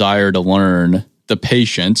 the desire to learn, the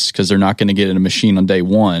patience, because they're not going to get in a machine on day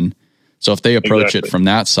one. So if they approach it from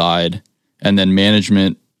that side, and then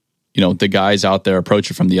management, the guys out there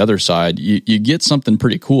approach it from the other side, you get something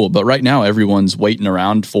pretty cool. But right now everyone's waiting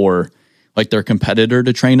around for like their competitor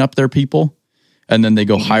to train up their people, and then they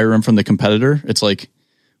go hire them from the competitor. It's like,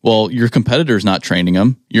 well, your competitor's not training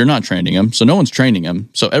them, you're not training them, so no one's training them.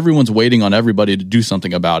 So everyone's waiting on everybody to do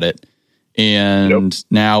something about it, and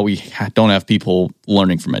now we don't have people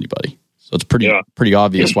learning from anybody. So it's pretty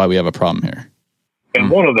obvious why we have a problem here. And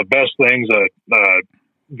one of the best things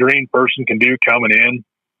a green person can do coming in,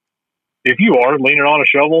 if you are leaning on a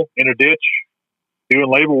shovel in a ditch, doing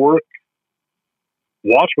labor work,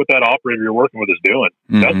 watch what that operator you're working with is doing.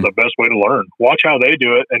 Mm-hmm. That's the best way to learn. Watch how they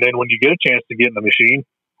do it, and then when you get a chance to get in the machine,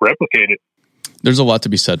 replicate it. There's a lot to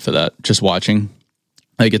be said for that. Just watching,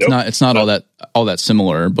 like it's not all that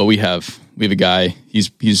similar. But we have a guy. He's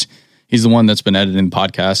the one that's been editing the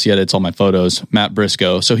podcast. He edits all my photos, Matt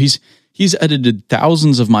Briscoe. So he's edited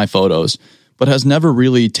thousands of my photos, but has never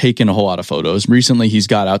really taken a whole lot of photos. Recently, he's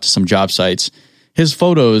got out to some job sites. His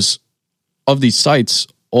photos of these sites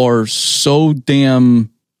are so damn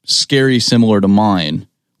scary similar to mine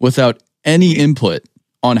without any input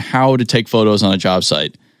on how to take photos on a job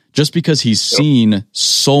site, just because he's seen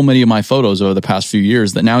so many of my photos over the past few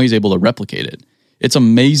years that now he's able to replicate it. It's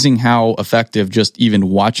amazing how effective just even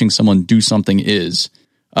watching someone do something is.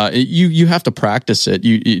 You have to practice it.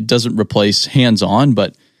 It doesn't replace hands-on,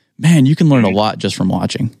 but man, you can learn a lot just from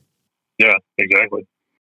watching. Yeah, exactly.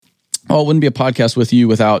 Well, it wouldn't be a podcast with you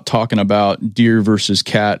without talking about deer versus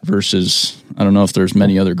cat versus, I don't know if there's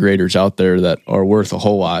many other graders out there that are worth a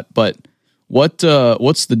whole lot, but what's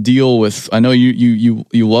the deal with, I know you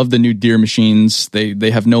love the new deer machines.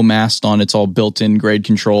 They have no mast on. It's all built-in grade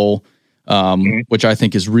control. Which I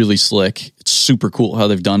think is really slick. It's super cool how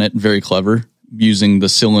they've done it. Very clever, using the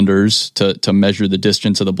cylinders to measure the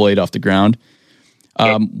distance of the blade off the ground.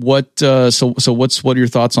 What are your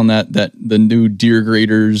thoughts on that the new deer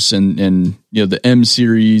graders and the M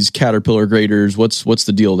series Caterpillar graders? What's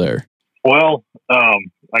the deal there? Well,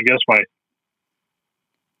 I guess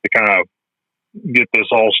to kind of get this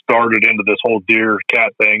all started into this whole deer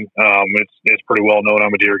cat thing, it's pretty well known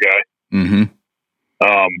I'm a deer guy. Mm-hmm.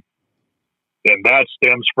 And that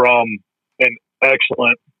stems from an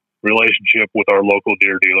excellent relationship with our local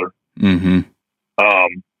deer dealer. Mm-hmm.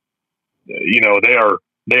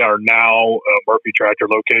 They are now a Murphy Tractor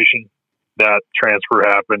location. That transfer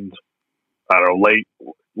happened, I don't know,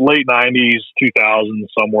 late 90s, 2000s,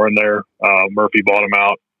 somewhere in there. Murphy bought them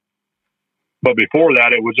out. But before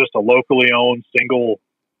that, it was just a locally owned single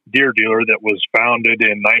deer dealer that was founded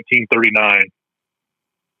in 1939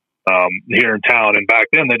 here in town. And back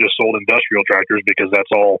then, they just sold industrial tractors because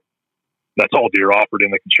that's all deer offered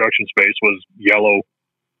in the construction space was yellow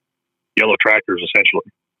tractors,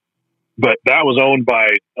 essentially. But that was owned by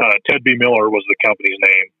Ted B. Miller was the company's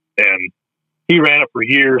name, and he ran it for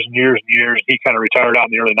years and years and years. He kind of retired out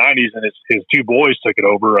in the early 90s, and his two boys took it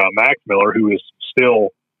over. Max Miller, who is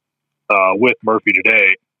still with Murphy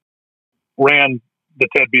today, ran the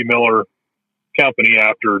Ted B. Miller company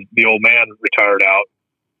after the old man retired out.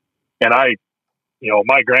 And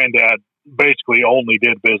my granddad basically only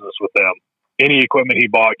did business with them. Any equipment he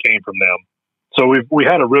bought came from them. So we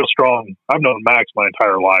had a real strong, I've known Max my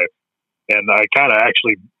entire life. And I kind of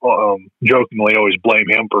actually jokingly always blame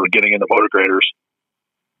him for getting into motor graders.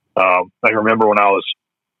 I can remember when I was,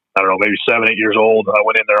 I don't know, maybe 7, 8 years old. I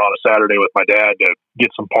went in there on a Saturday with my dad to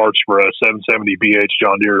get some parts for a 770 BH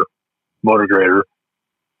John Deere motor grader.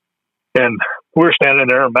 And we were standing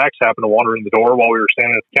there, and Max happened to wander in the door while we were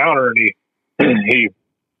standing at the counter, and he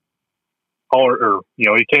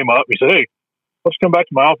came up. He said, "Hey, let's come back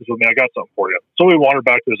to my office with me. I got something for you." So we wandered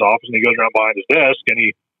back to his office, and he goes around behind his desk, and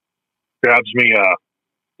he grabs me a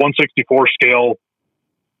 1/64 scale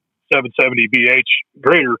 770 BH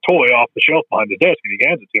grader toy off the shelf behind his desk, and he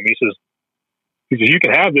hands it to me. He says, "You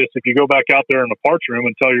can have this if you go back out there in the parts room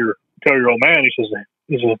and tell your old man." He says,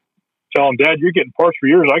 "Tell him, Dad, you're getting parts for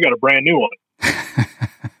yours. I got a brand new one."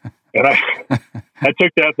 And I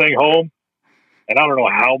took that thing home, and I don't know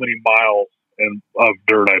how many miles of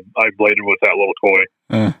dirt I bladed with that little toy.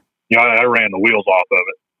 I ran the wheels off of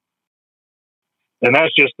it. And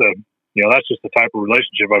that's just the type of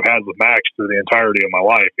relationship I've had with Max through the entirety of my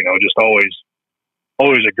life. Just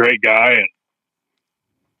always a great guy, and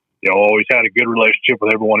always had a good relationship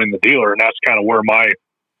with everyone in the dealer. And that's kind of where my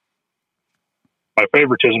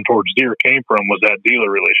favoritism towards deer came from, was that dealer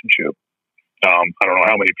relationship. I don't know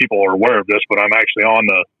how many people are aware of this, but I'm actually on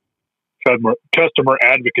the customer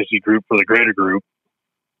advocacy group for the Grader Group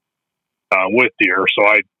with deer. So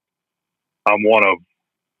I'm one of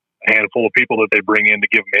a handful of people that they bring in to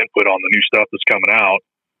give them input on the new stuff that's coming out.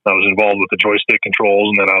 I was involved with the joystick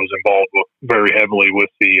controls, and then I was involved very heavily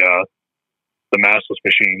with the massless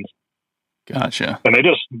machines. Gotcha. And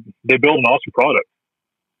they build an awesome product.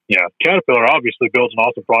 Yeah, Caterpillar obviously builds an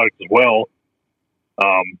awesome product as well.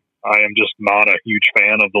 I am just not a huge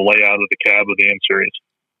fan of the layout of the cab of the M series.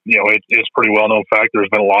 It's pretty well known fact. There's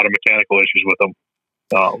been a lot of mechanical issues with them.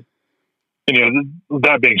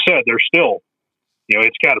 That being said, they're still,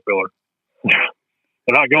 it's Caterpillar.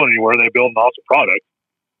 They're not going anywhere. They build an awesome product.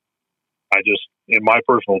 In my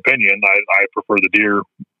personal opinion, I prefer the Deere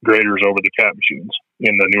graders over the Cat machines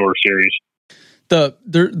in the newer series.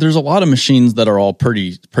 There's a lot of machines that are all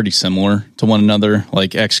pretty similar to one another,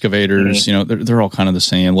 like excavators. Mm-hmm. They're all kind of the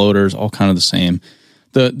same. Loaders, all kind of the same.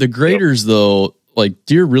 The graders, though, like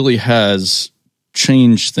Deere really has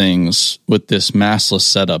changed things with this massless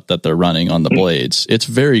setup that they're running on the blades. It's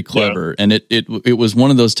very clever, and it was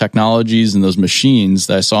one of those technologies and those machines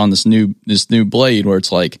that I saw on this new blade where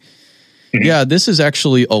it's like, yeah, this is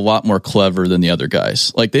actually a lot more clever than the other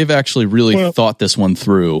guys. Like they've actually really thought this one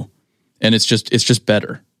through. And it's just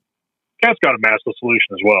better. Cat's got a massless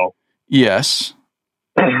solution as well. Yes.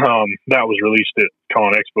 That was released at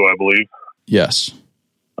Con Expo, I believe. Yes.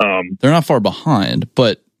 They're not far behind,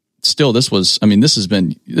 but still, this was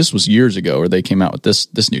years ago where they came out with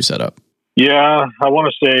this new setup. Yeah, I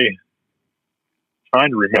want to say,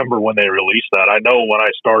 trying to remember when they released that. I know when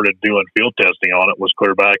I started doing field testing on it was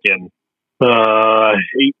clear back in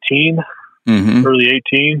 18, early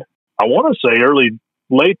 18. I want to say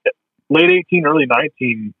late 18, early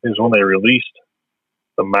 19 is when they released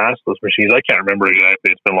the massless machines. I can't remember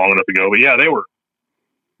exactly. It's been long enough ago, but yeah, they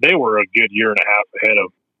were a good year and a half ahead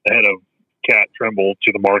of Cat Trimble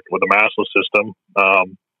to the market with the massless system.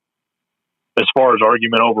 As far as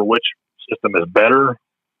argument over which system is better,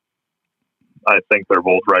 I think they're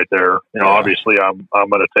both right there. Obviously, I'm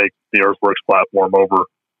going to take the Earthworks platform over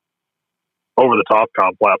the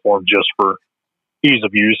Topcon platform just for ease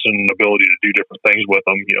of use and ability to do different things with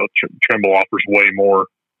them. Trimble offers way more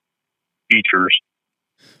features.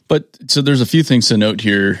 But so there's a few things to note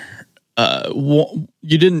here. You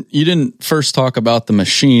didn't first talk about the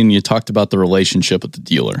machine. You talked about the relationship with the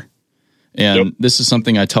dealer. And this is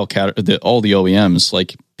something I tell all the OEMs,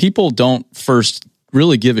 like people don't first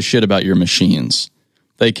really give a shit about your machines.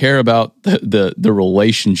 They care about the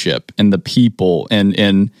relationship and the people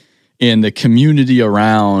and the community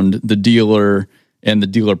around the dealer and the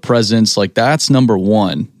dealer presence. Like, that's number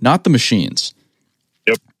one, not the machines.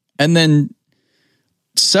 Yep. And then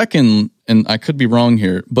second, and I could be wrong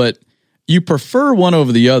here, but you prefer one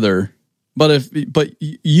over the other. But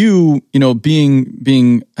you know,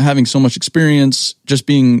 being having so much experience, just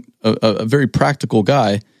being a very practical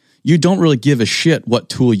guy, you don't really give a shit what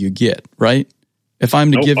tool you get, right? If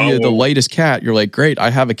I'm to give you the latest cat, you're like, great,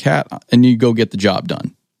 I have a cat, and you go get the job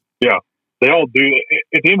done. Yeah, they all do.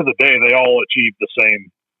 At the end of the day, they all achieve the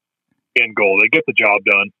same end goal. They get the job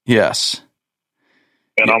done. Yes.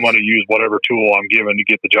 And yes. I'm going to use whatever tool I'm given to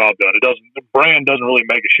get the job done. The brand doesn't really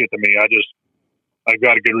make a shit to me. I've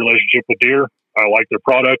got a good relationship with Deere. I like their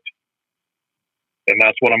product. And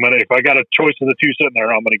that's what I'm going to, if I got a choice of the two sitting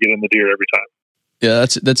there, I'm going to get in the Deere every time. Yeah,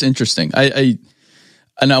 that's interesting. I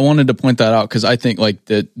wanted to point that out because I think like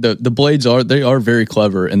the blades are very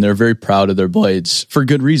clever and they're very proud of their blades for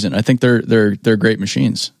good reason. I think they're great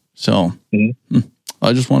machines. So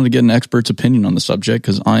I just wanted to get an expert's opinion on the subject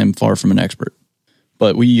because I am far from an expert.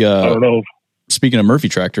 But I don't know. Speaking of Murphy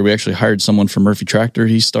Tractor, we actually hired someone from Murphy Tractor.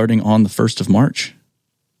 He's starting on the 1st of March.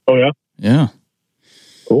 Oh yeah, yeah,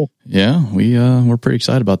 cool. Yeah, we're pretty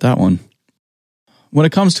excited about that one. When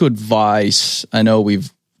it comes to advice, I know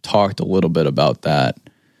we've talked a little bit about that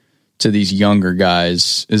to these younger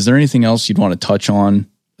guys. Is there anything else you'd want to touch on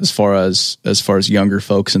as far as younger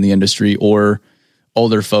folks in the industry or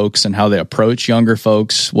older folks and how they approach younger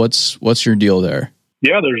folks? What's your deal there?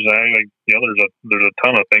 Yeah, there's a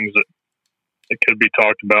ton of things that could be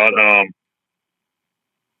talked about.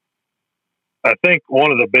 I think one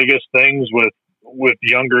of the biggest things with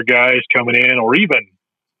younger guys coming in, or even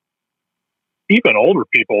older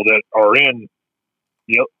people that are in,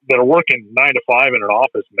 that are working 9 to 5 in an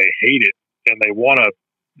office and they hate it and they want to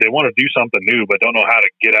do something new, but don't know how to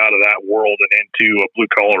get out of that world and into a blue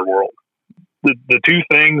collar world. The two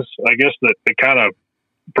things, I guess, that kind of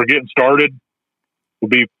for getting started would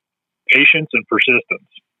be patience and persistence.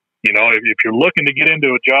 If you're looking to get into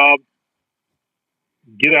a job,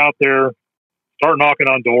 get out there, start knocking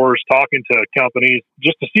on doors, talking to companies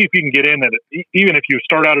just to see if you can get in. And even if you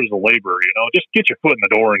start out as a laborer, just get your foot in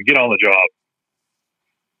the door and get on the job.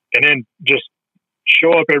 And then just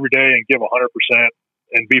show up every day and give 100%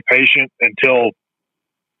 and be patient until,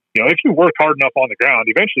 if you work hard enough on the ground,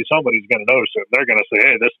 eventually somebody's going to notice it. They're going to say,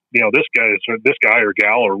 hey, this guy or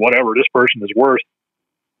gal or whatever, this person is worth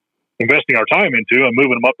investing our time into and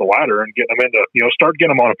moving them up the ladder and getting them into, start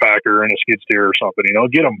getting them on a packer and a skid steer or something,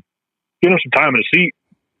 get them some time in a seat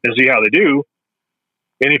and see how they do.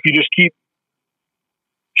 And if you just keep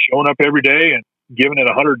showing up every day and giving it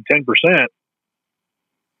 110%,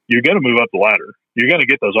 you're going to move up the ladder. You're going to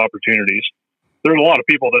get those opportunities. There's a lot of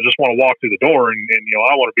people that just want to walk through the door and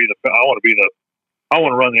I want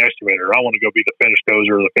to run the excavator. I want to go be the finished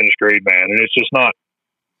dozer or the finished grade man. And it's just it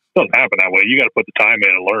doesn't happen that way. You got to put the time in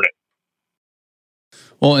and learn it.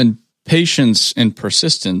 Well, and patience and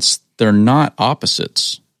persistence, they're not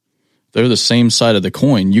opposites. They're the same side of the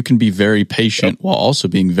coin. You can be very patient while also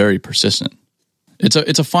being very persistent. It's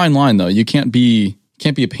a fine line though. You can't be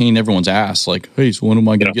a pain in everyone's ass. Like, hey, so when am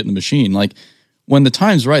I going to get in the machine? Like, when the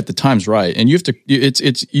time's right, the time's right, and you have to.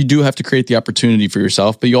 You do have to create the opportunity for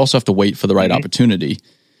yourself, but you also have to wait for the right opportunity.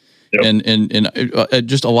 Yep. And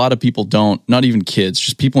just a lot of people don't. Not even kids,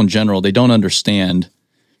 just people in general. They don't understand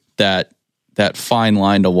that fine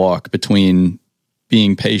line to walk between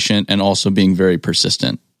being patient and also being very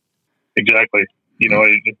persistent. Exactly.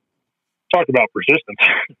 Talk about persistence.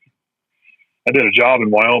 I did a job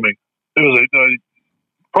in Wyoming. It was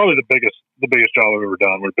probably the biggest job I've ever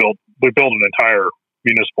done. We built an entire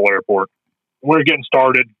municipal airport. We were getting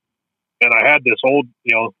started, and I had this old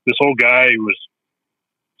guy who was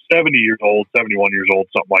 70 years old, 71 years old,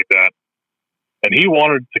 something like that. And he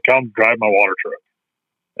wanted to come drive my water truck.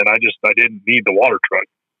 And I didn't need the water truck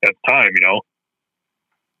at the time,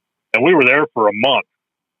 And we were there for a month,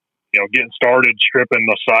 getting started, stripping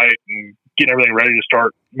the site and getting everything ready to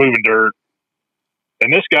start moving dirt.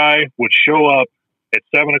 And this guy would show up at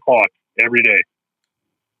 7:00 every day.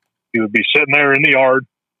 He would be sitting there in the yard,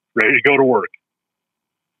 ready to go to work.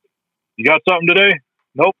 You got something today?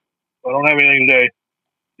 Nope, I don't have anything today.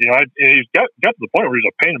 He got to the point where he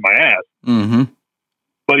was a pain in my ass. Mm-hmm.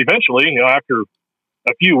 But eventually, after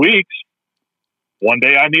a few weeks, one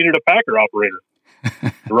day I needed a packer operator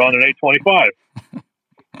to run an 825.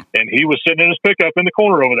 And he was sitting in his pickup in the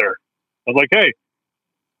corner over there. I was like, hey,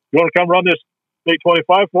 you want to come run this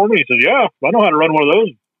 825 for me? He said, yeah, I know how to run one of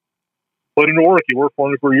those. Put him to work. He worked for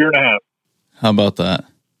me for a year and a half. How about that?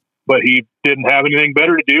 But he didn't have anything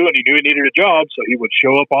better to do, and he knew he needed a job, so he would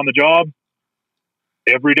show up on the job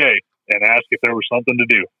every day and ask if there was something to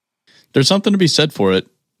do. There's something to be said for it.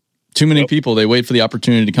 Too many people, they wait for the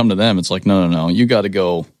opportunity to come to them. It's like, no, you got to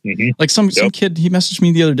go. Mm-hmm. Like some kid, he messaged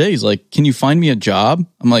me the other day. He's like, "Can you find me a job?"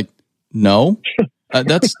 I'm like, "No,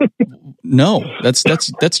 that's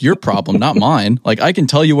your problem, not mine. Like, I can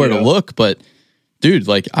tell you where to look, but dude,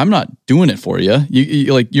 like, I'm not doing it for you.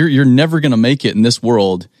 You're never gonna make it in this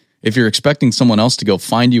world if you're expecting someone else to go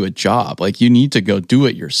find you a job. Like, you need to go do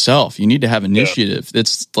it yourself. You need to have initiative.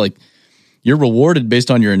 It's like, you're rewarded based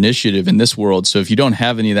on your initiative in this world. So if you don't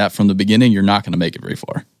have any of that from the beginning, you're not going to make it very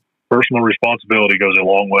far. Personal responsibility goes a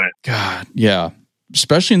long way. God, yeah.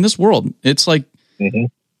 Especially in this world. It's like,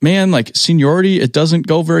 man, like seniority, it doesn't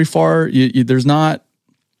go very far. There's not,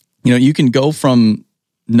 you can go from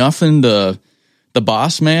nothing to the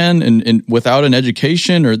boss man and without an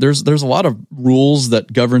education, or there's a lot of rules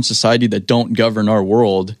that govern society that don't govern our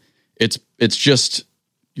world. It's just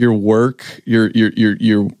your work, your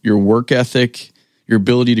work ethic, your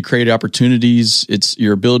ability to create opportunities. It's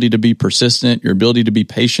your ability to be persistent, your ability to be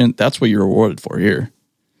patient. That's what you're rewarded for here.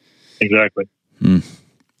 Exactly.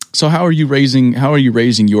 So how are you raising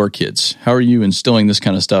your kids? How are you instilling this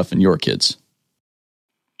kind of stuff in your kids?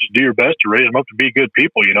 Just do your best to raise them up to be good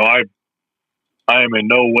people. I am in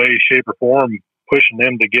no way, shape, or form pushing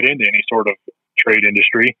them to get into any sort of trade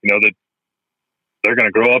industry. That they're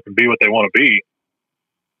going to grow up and be what they want to be.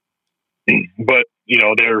 But,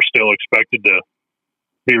 they're still expected to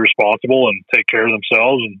be responsible and take care of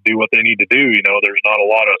themselves and do what they need to do. There's not a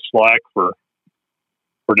lot of slack for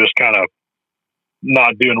just kind of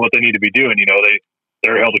not doing what they need to be doing.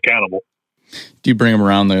 They're held accountable. Do you bring them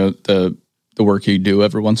around the work you do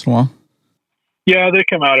every once in a while? Yeah, they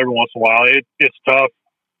come out every once in a while. It's tough.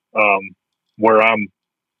 Where I'm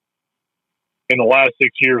in the last 6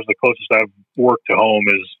 years, the closest I've worked to home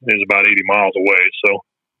is about 80 miles away. So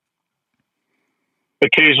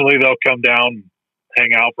occasionally they'll come down,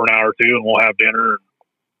 hang out for an hour or two, and we'll have dinner. And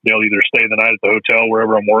they'll either stay the night at the hotel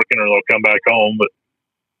wherever I'm working, or they'll come back home. But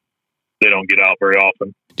they don't get out very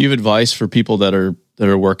often. Do you have advice for people that are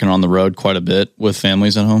working on the road quite a bit with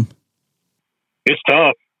families at home? It's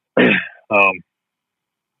tough.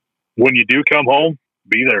 When you do come home,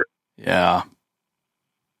 be there. Yeah.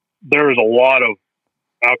 There is a lot of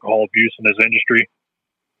alcohol abuse in this industry.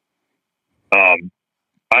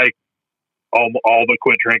 I all but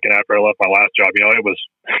quit drinking after I left my last job.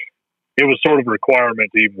 It was sort of a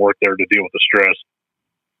requirement to even work there to deal with the stress.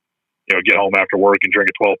 Get home after work and drink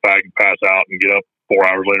a 12-pack and pass out and get up 4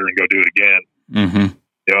 hours later and go do it again. Mm-hmm.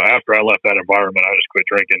 After I left that environment, I just quit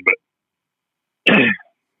drinking. But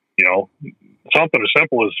something as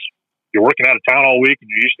simple as you're working out of town all week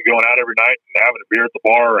and you're used to going out every night and having a beer at the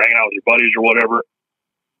bar or hanging out with your buddies or whatever.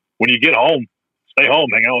 When you get home, stay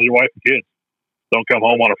home, hang out with your wife and kids. Don't come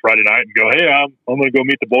home on a Friday night and go, "Hey, I'm going to go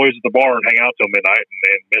meet the boys at the bar and hang out till midnight,"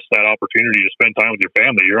 and miss that opportunity to spend time with your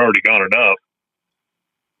family. You're already gone enough.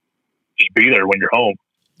 Just be there when you're home.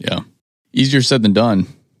 Yeah. Easier said than done.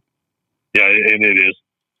 Yeah, and it is.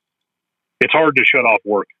 It's hard to shut off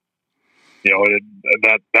work.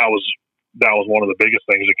 That was one of the biggest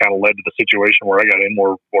things that kind of led to the situation where I got in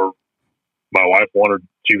where my wife wanted,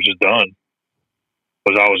 she was just done.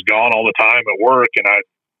 Was I was gone all the time at work, and I had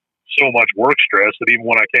so much work stress that even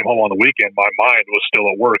when I came home on the weekend, my mind was still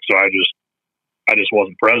at work. So I just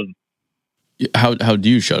wasn't present. How do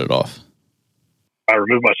you shut it off? I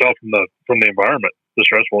removed myself from the environment, the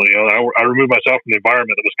stressful. I removed myself from the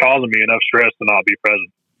environment that was causing me enough stress to not be present.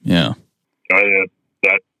 Yeah,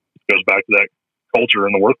 that goes back to that culture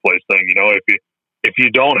in the workplace thing. If you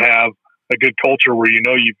don't have a good culture where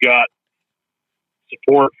you've got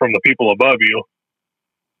support from the people above you,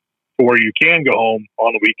 where you can go home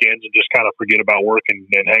on the weekends and just kind of forget about work and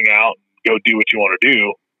hang out and go do what you want to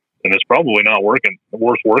do, and it's probably not worth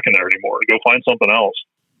working there anymore. Go find something else.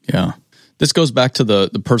 Yeah. This goes back to the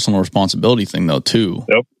personal responsibility thing, though, too.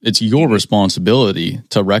 Yep. It's your responsibility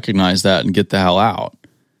to recognize that and get the hell out.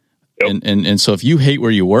 Yep. And so if you hate where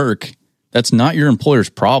you work, that's not your employer's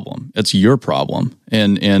problem. It's your problem.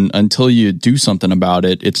 And until you do something about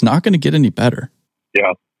it, it's not going to get any better.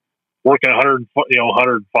 Yeah. Working 105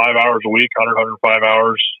 hours a week, 105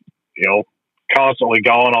 hours, constantly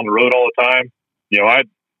gone on the road all the time.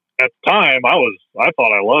 At the time I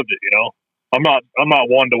thought I loved it. I'm not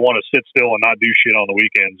one to want to sit still and not do shit on the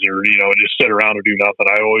weekends or, just sit around or do nothing.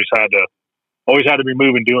 I always had to be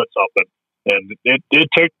moving, doing something. And it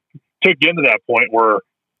took getting to that point where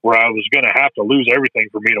I was going to have to lose everything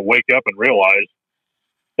for me to wake up and realize,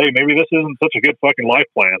 hey, maybe this isn't such a good fucking life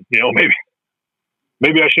plan.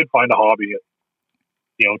 Maybe I should find a hobby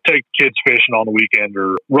take kids fishing on the weekend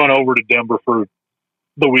or run over to Denver for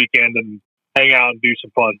the weekend and hang out and do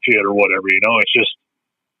some fun shit or whatever. It's just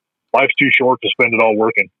life's too short to spend it all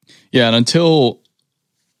working. Yeah. And until,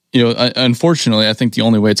 unfortunately, I think the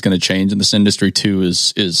only way it's going to change in this industry too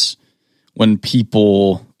is when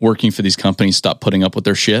people working for these companies stop putting up with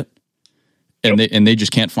their shit and they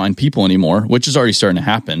just can't find people anymore, which is already starting to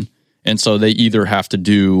happen. And so they either have to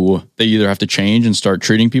change and start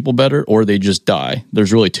treating people better, or they just die.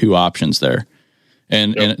 There's really two options there.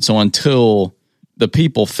 And so until the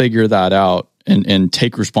people figure that out and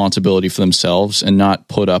take responsibility for themselves and not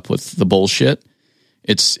put up with the bullshit,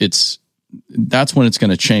 that's when it's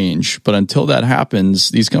going to change. But until that happens,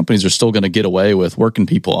 these companies are still going to get away with working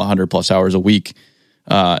people 100+ hours a week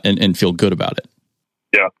and feel good about it.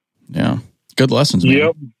 Yeah. Yeah. Good lessons, man.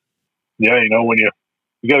 Yep. Yeah. When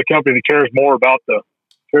you got a company that cares more about the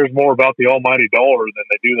almighty dollar than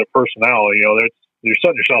they do their personnel, you're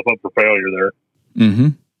setting yourself up for failure there. Mm-hmm.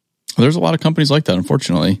 There's a lot of companies like that,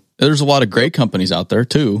 unfortunately. There's a lot of great companies out there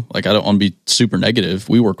too. Like, I don't want to be super negative.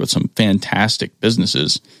 We work with some fantastic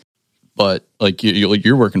businesses, but like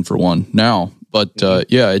you're working for one now. But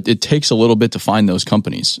it takes a little bit to find those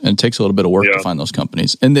companies, and it takes a little bit of work to find those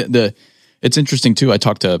companies. And it's interesting too. I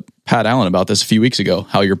talked to Pat Allen about this a few weeks ago,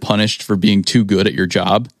 how you're punished for being too good at your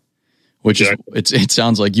job, which is, it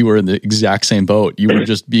sounds like you were in the exact same boat. You were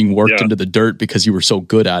just being worked into the dirt because you were so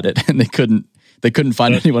good at it, and they couldn't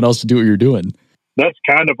find anyone else to do what you're doing. That's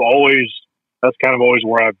kind of always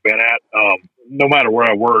where I've been at. No matter where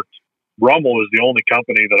I worked, Rummel is the only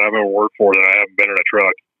company that I've ever worked for that I haven't been in a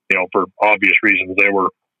truck, for obvious reasons. They were,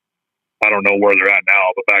 I don't know where they're at now,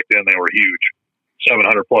 but back then they were huge.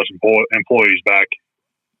 700+ employees back,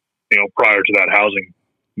 prior to that housing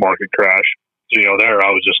market crash. So, there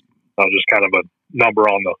I was just kind of a number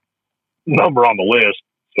on the list,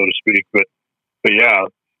 so to speak. But yeah,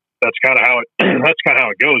 that's kind of how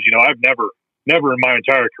it goes. I've never in my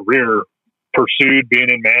entire career pursued being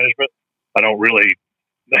in management. I don't really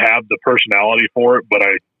have the personality for it, but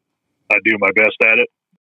I do my best at it.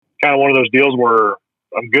 Kind of one of those deals where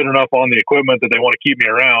I'm good enough on the equipment that they want to keep me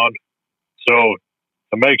around. So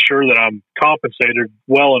to make sure that I'm compensated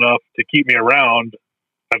well enough to keep me around,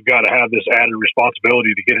 I've got to have this added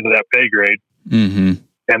responsibility to get into that pay grade. Mm-hmm.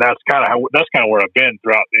 And that's kind of where I've been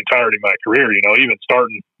throughout the entirety of my career. Even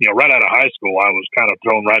starting, right out of high school, I was kind of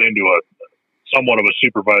thrown right into a somewhat of a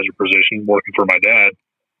supervisor position working for my dad,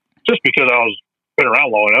 just because I was been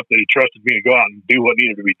around long enough that he trusted me to go out and do what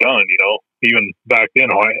needed to be done. Even back then,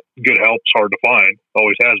 good help's hard to find,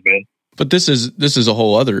 always has been. But this is a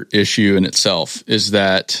whole other issue in itself, is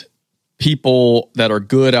that people that are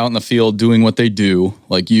good out in the field doing what they do,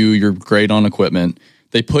 like you're great on equipment,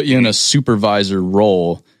 they put you in a supervisor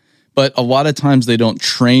role, but a lot of times they don't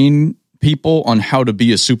train people on how to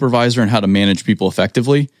be a supervisor and how to manage people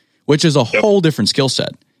effectively, which is a whole different skill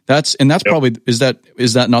set. That's probably, is that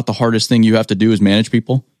not the hardest thing you have to do, is manage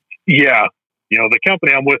people? Yeah. The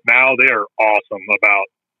company I'm with now, they are awesome about,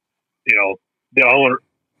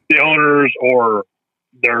 the owners, or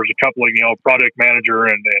there's a couple of, project manager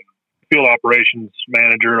and field operations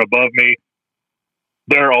manager above me.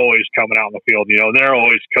 They're always coming out in the field, they're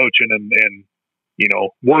always coaching and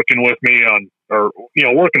working with me on, or,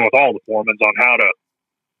 working with all the foremen on how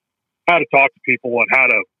to talk to people and how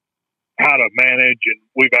to manage. And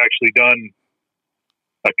we've actually done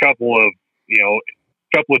a couple of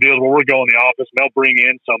deals where we're going to the office and they'll bring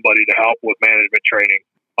in somebody to help with management training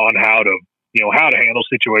on how to handle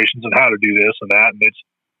situations and how to do this and that. And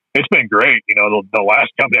it's been great. The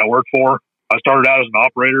last company I worked for, I started out as an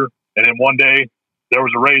operator, and then one day there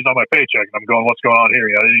was a raise on my paycheck, and I'm going, what's going on here?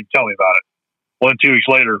 They didn't even tell me about it. Well, then 2 weeks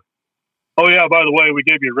later, oh yeah, by the way, we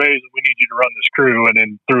gave you a raise and we need you to run this crew, and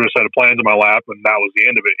then threw a set of plans in my lap, and that was the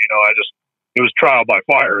end of it. It was trial by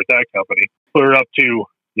fire at that company. Clear up to,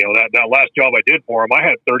 that last job I did for them, I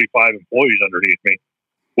had 35 employees underneath me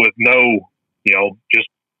with no, just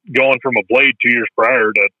going from a blade 2 years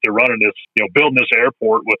prior to running this, building this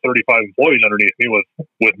airport with 35 employees underneath me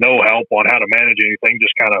with no help on how to manage anything,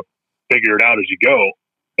 just kind of figure it out as you go.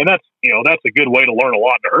 And that's a good way to learn a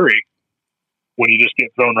lot in a hurry when you just get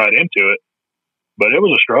thrown right into it. But it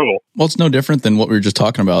was a struggle. Well, it's no different than what we were just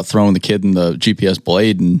talking about, throwing the kid in the GPS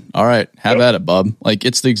blade and, all right, have at it, bub. Like,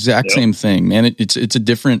 it's the exact same thing, man. It's a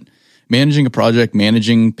different, managing a project,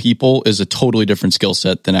 managing people is a totally different skill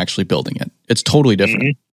set than actually building it. It's totally different.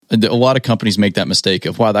 Mm-hmm. A lot of companies make that mistake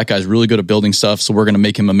of, wow, that guy's really good at building stuff, so we're going to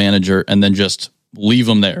make him a manager and then just leave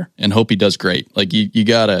him there and hope he does great. Like, you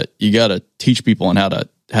gotta teach people on how to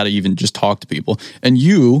even just talk to people. And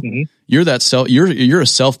you're a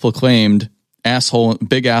self-proclaimed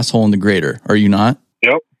big asshole in the grader, are you not?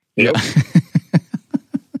 Yep. Yep. Yeah.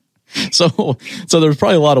 So there's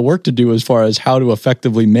probably a lot of work to do as far as how to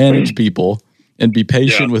effectively manage people and be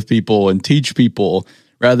patient with people and teach people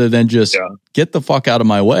rather than just get the fuck out of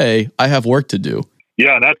my way. I have work to do.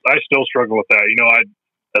 Yeah, and I still struggle with that.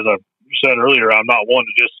 As I said earlier, I'm not one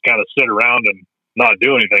to just kind of sit around and not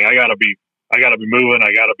do anything. I gotta be moving.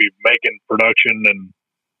 I gotta be making production, and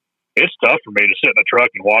it's tough for me to sit in a truck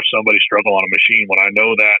and watch somebody struggle on a machine when I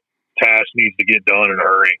know that task needs to get done in a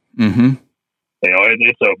hurry. Mm-hmm.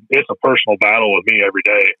 It's a personal battle with me every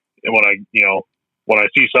day. And when I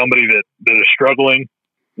see somebody that is struggling,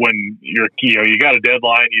 when you got a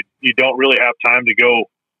deadline, you don't really have time to go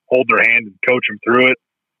hold their hand and coach them through it.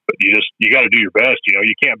 But you got to do your best.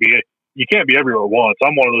 You can't be everywhere at once.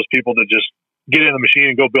 I'm one of those people that just get in the machine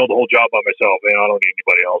and go build the whole job by myself. And I don't need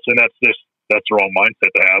anybody else. And that's the wrong mindset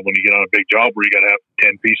to have when you get on a big job where you got to have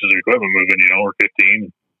 10 pieces of equipment moving, or 15.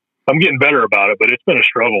 I'm getting better about it, but it's been a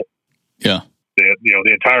struggle. Yeah.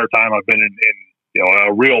 The entire time I've been in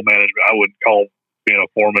a real management, I wouldn't call being a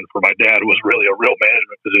foreman for my dad was really a real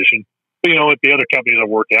management position. But, at the other companies I've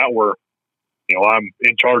worked at where, I'm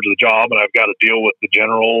in charge of the job and I've got to deal with the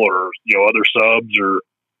general or, other subs or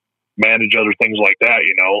manage other things like that,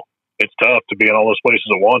 it's tough to be in all those places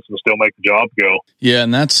at once and still make the job go. Yeah.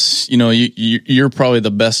 And that's, you're probably the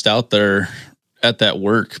best out there at that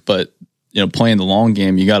work, but, playing the long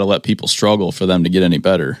game, you got to let people struggle for them to get any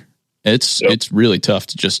better. It's really tough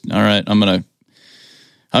to just, all right, I'm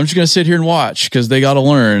just going to sit here and watch because they got to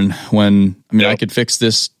learn I could fix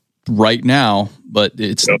this right now, but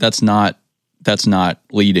that's not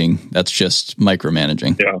leading. That's just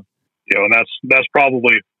micromanaging. Yeah. And that's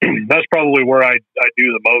probably where I do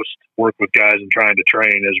the most work with guys and trying to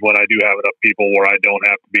train is when I do have enough people where I don't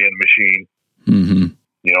have to be in the machine. Mm-hmm.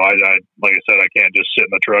 I like I said, I can't just sit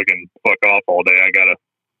in the truck and fuck off all day.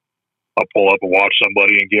 I'll pull up and watch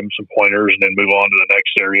somebody and give them some pointers and then move on to the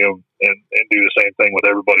next area and do the same thing with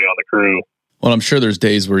everybody on the crew. Well, I'm sure there's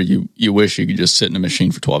days where you wish you could just sit in a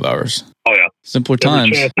machine for 12 hours. Oh, yeah. Simpler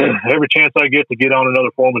times. Every chance I get to get on another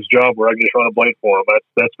foreman's job where I can just run a blade for them,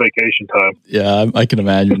 that's vacation time. Yeah, I can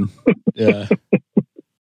imagine. Yeah.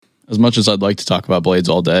 As much as I'd like to talk about blades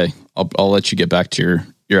all day, I'll let you get back to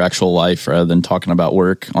your actual life rather than talking about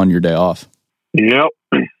work on your day off. Yep.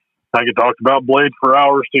 I could talk about blades for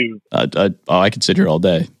hours too. I could sit here all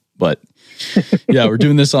day, but yeah, we're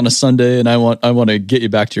doing this on a Sunday, and I want to get you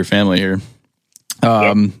back to your family here.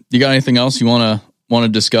 You got anything else you want to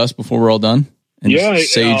discuss before we're all done? And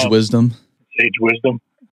sage wisdom. Sage wisdom.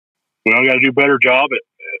 We all got to do a better job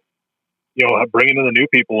at bringing in the new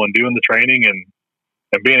people and doing the training and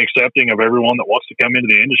being accepting of everyone that wants to come into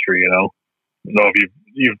the industry. If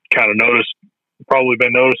you've kind of probably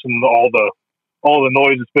been noticing all the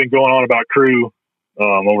noise that's been going on about crew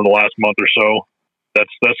over the last month or so.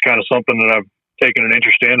 That's kind of something that I've taken an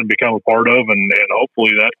interest in and become a part of, and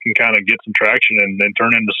hopefully that can kind of get some traction and then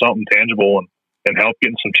turn into something tangible and help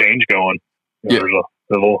getting some change going. Yeah. There's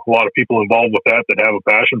a lot of people involved with that have a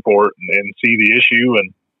passion for it and see the issue,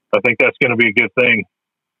 and I think that's going to be a good thing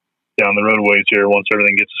down the roadways here once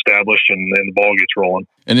everything gets established and the ball gets rolling.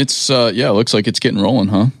 And it's it looks like it's getting rolling,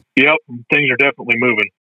 huh? Yep, things are definitely moving.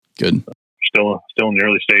 Good. Still in the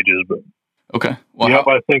early stages, but okay. Well,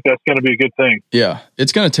 I think that's going to be a good thing. Yeah,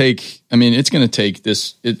 it's going to take. It's going to take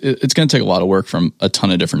this. It's going to take a lot of work from a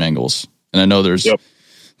ton of different angles, and I know there's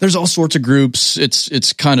all sorts of groups.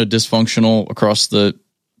 It's kind of dysfunctional across the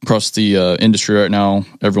industry right now.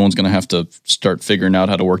 Everyone's going to have to start figuring out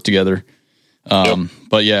how to work together.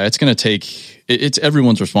 But yeah, it's going to take. It's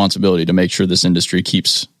everyone's responsibility to make sure this industry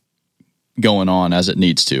keeps going on as it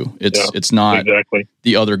needs to. It's not exactly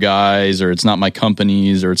the other guys, or it's not my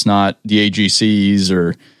companies, or it's not the AGCs,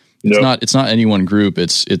 or it's not any one group.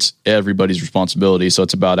 It's everybody's responsibility. So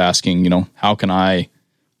it's about asking, how can I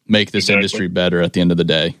make this industry better at the end of the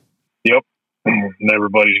day? Yep. And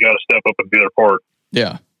everybody's got to step up and do their part.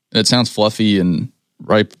 Yeah. And it sounds fluffy and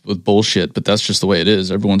ripe with bullshit, but that's just the way it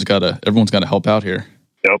is. Everyone's got to help out here.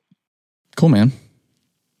 Yep. Cool, man.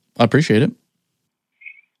 I appreciate it.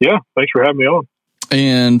 Yeah, thanks for having me on.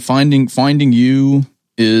 And finding you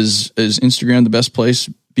is Instagram the best place?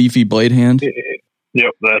 Beefy Blade Hand.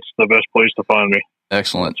 Yep, that's the best place to find me.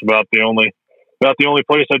 Excellent. It's about the only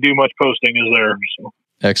place I do much posting is there. So.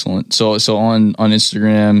 Excellent. So on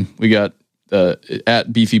Instagram we got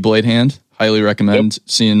at Beefy Blade Hand. Highly recommend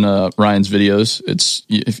seeing Ryan's videos.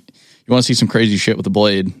 If you want to see some crazy shit with the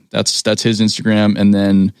blade, that's his Instagram. And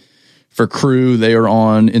then for crew, they are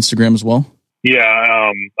on Instagram as well. Yeah,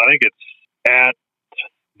 I think it's at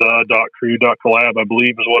the.crew.collab, I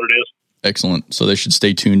believe is what it is. Excellent. So they should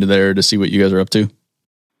stay tuned to there to see what you guys are up to.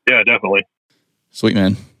 Yeah, definitely. Sweet,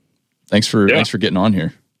 man. Thanks for getting on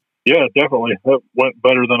here. Yeah, definitely. That went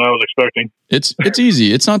better than I was expecting. It's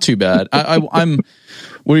easy. It's not too bad.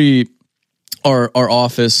 Our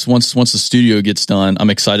office, once the studio gets done,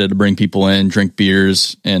 I'm excited to bring people in, drink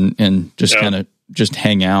beers, and just kind of just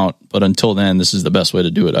hang out. But until then, this is the best way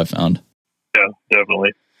to do it, I found. Yeah,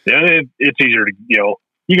 definitely. Yeah, it's easier to,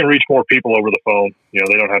 you can reach more people over the phone. They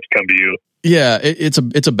don't have to come to you. Yeah,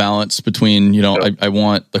 it's a balance between, I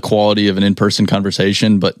want the quality of an in-person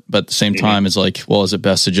conversation, but at the same time, it's like, well, is it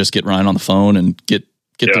best to just get Ryan on the phone and get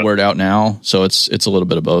the word out now? So it's a little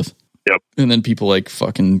bit of both. Yep. And then people like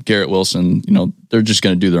fucking Garrett Wilson, they're just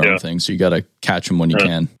going to do their own thing. So you got to catch them when you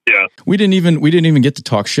can. Yeah. We didn't even get to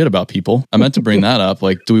talk shit about people. I meant to bring that up.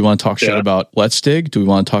 Like, do we want to talk shit about Let's Dig? Do we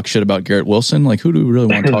want to talk shit about Garrett Wilson? Like, who do we really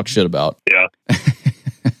want to talk shit about? Yeah.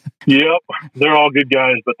 Yep. They're all good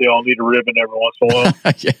guys, but they all need a ribbon every once in a while.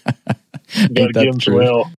 Yeah. You got to give them some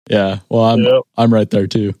hell. Yeah. Well, I'm right there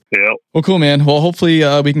too. Yeah. Well, cool, man. Well, hopefully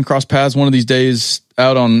we can cross paths one of these days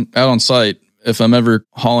out on site. If I'm ever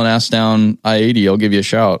hauling ass down I-80, I'll give you a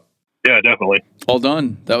shout. Yeah, definitely. All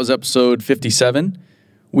done. That was episode 57.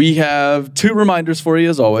 We have 2 reminders for you,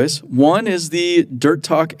 as always. One is the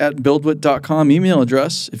dirttalk@buildwit.com email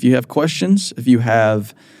address. If you have questions, if you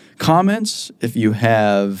have comments, if you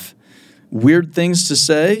have weird things to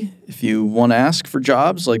say, if you want to ask for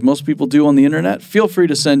jobs like most people do on the internet, feel free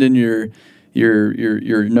to send in your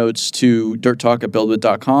notes to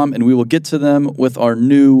dirttalk@buildwit.com, and we will get to them with our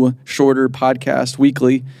new shorter podcast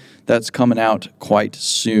weekly that's coming out quite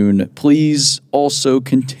soon. Please also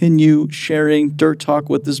continue sharing Dirt Talk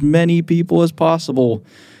with as many people as possible.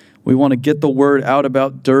 We want to get the word out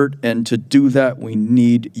about dirt, and to do that, we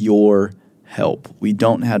need your help. We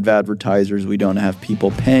don't have advertisers. We don't have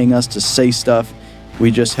people paying us to say stuff.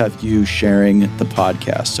 We just have you sharing the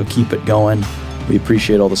podcast. So keep it going. We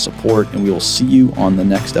appreciate all the support, and we will see you on the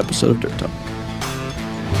next episode of Dirt Talk.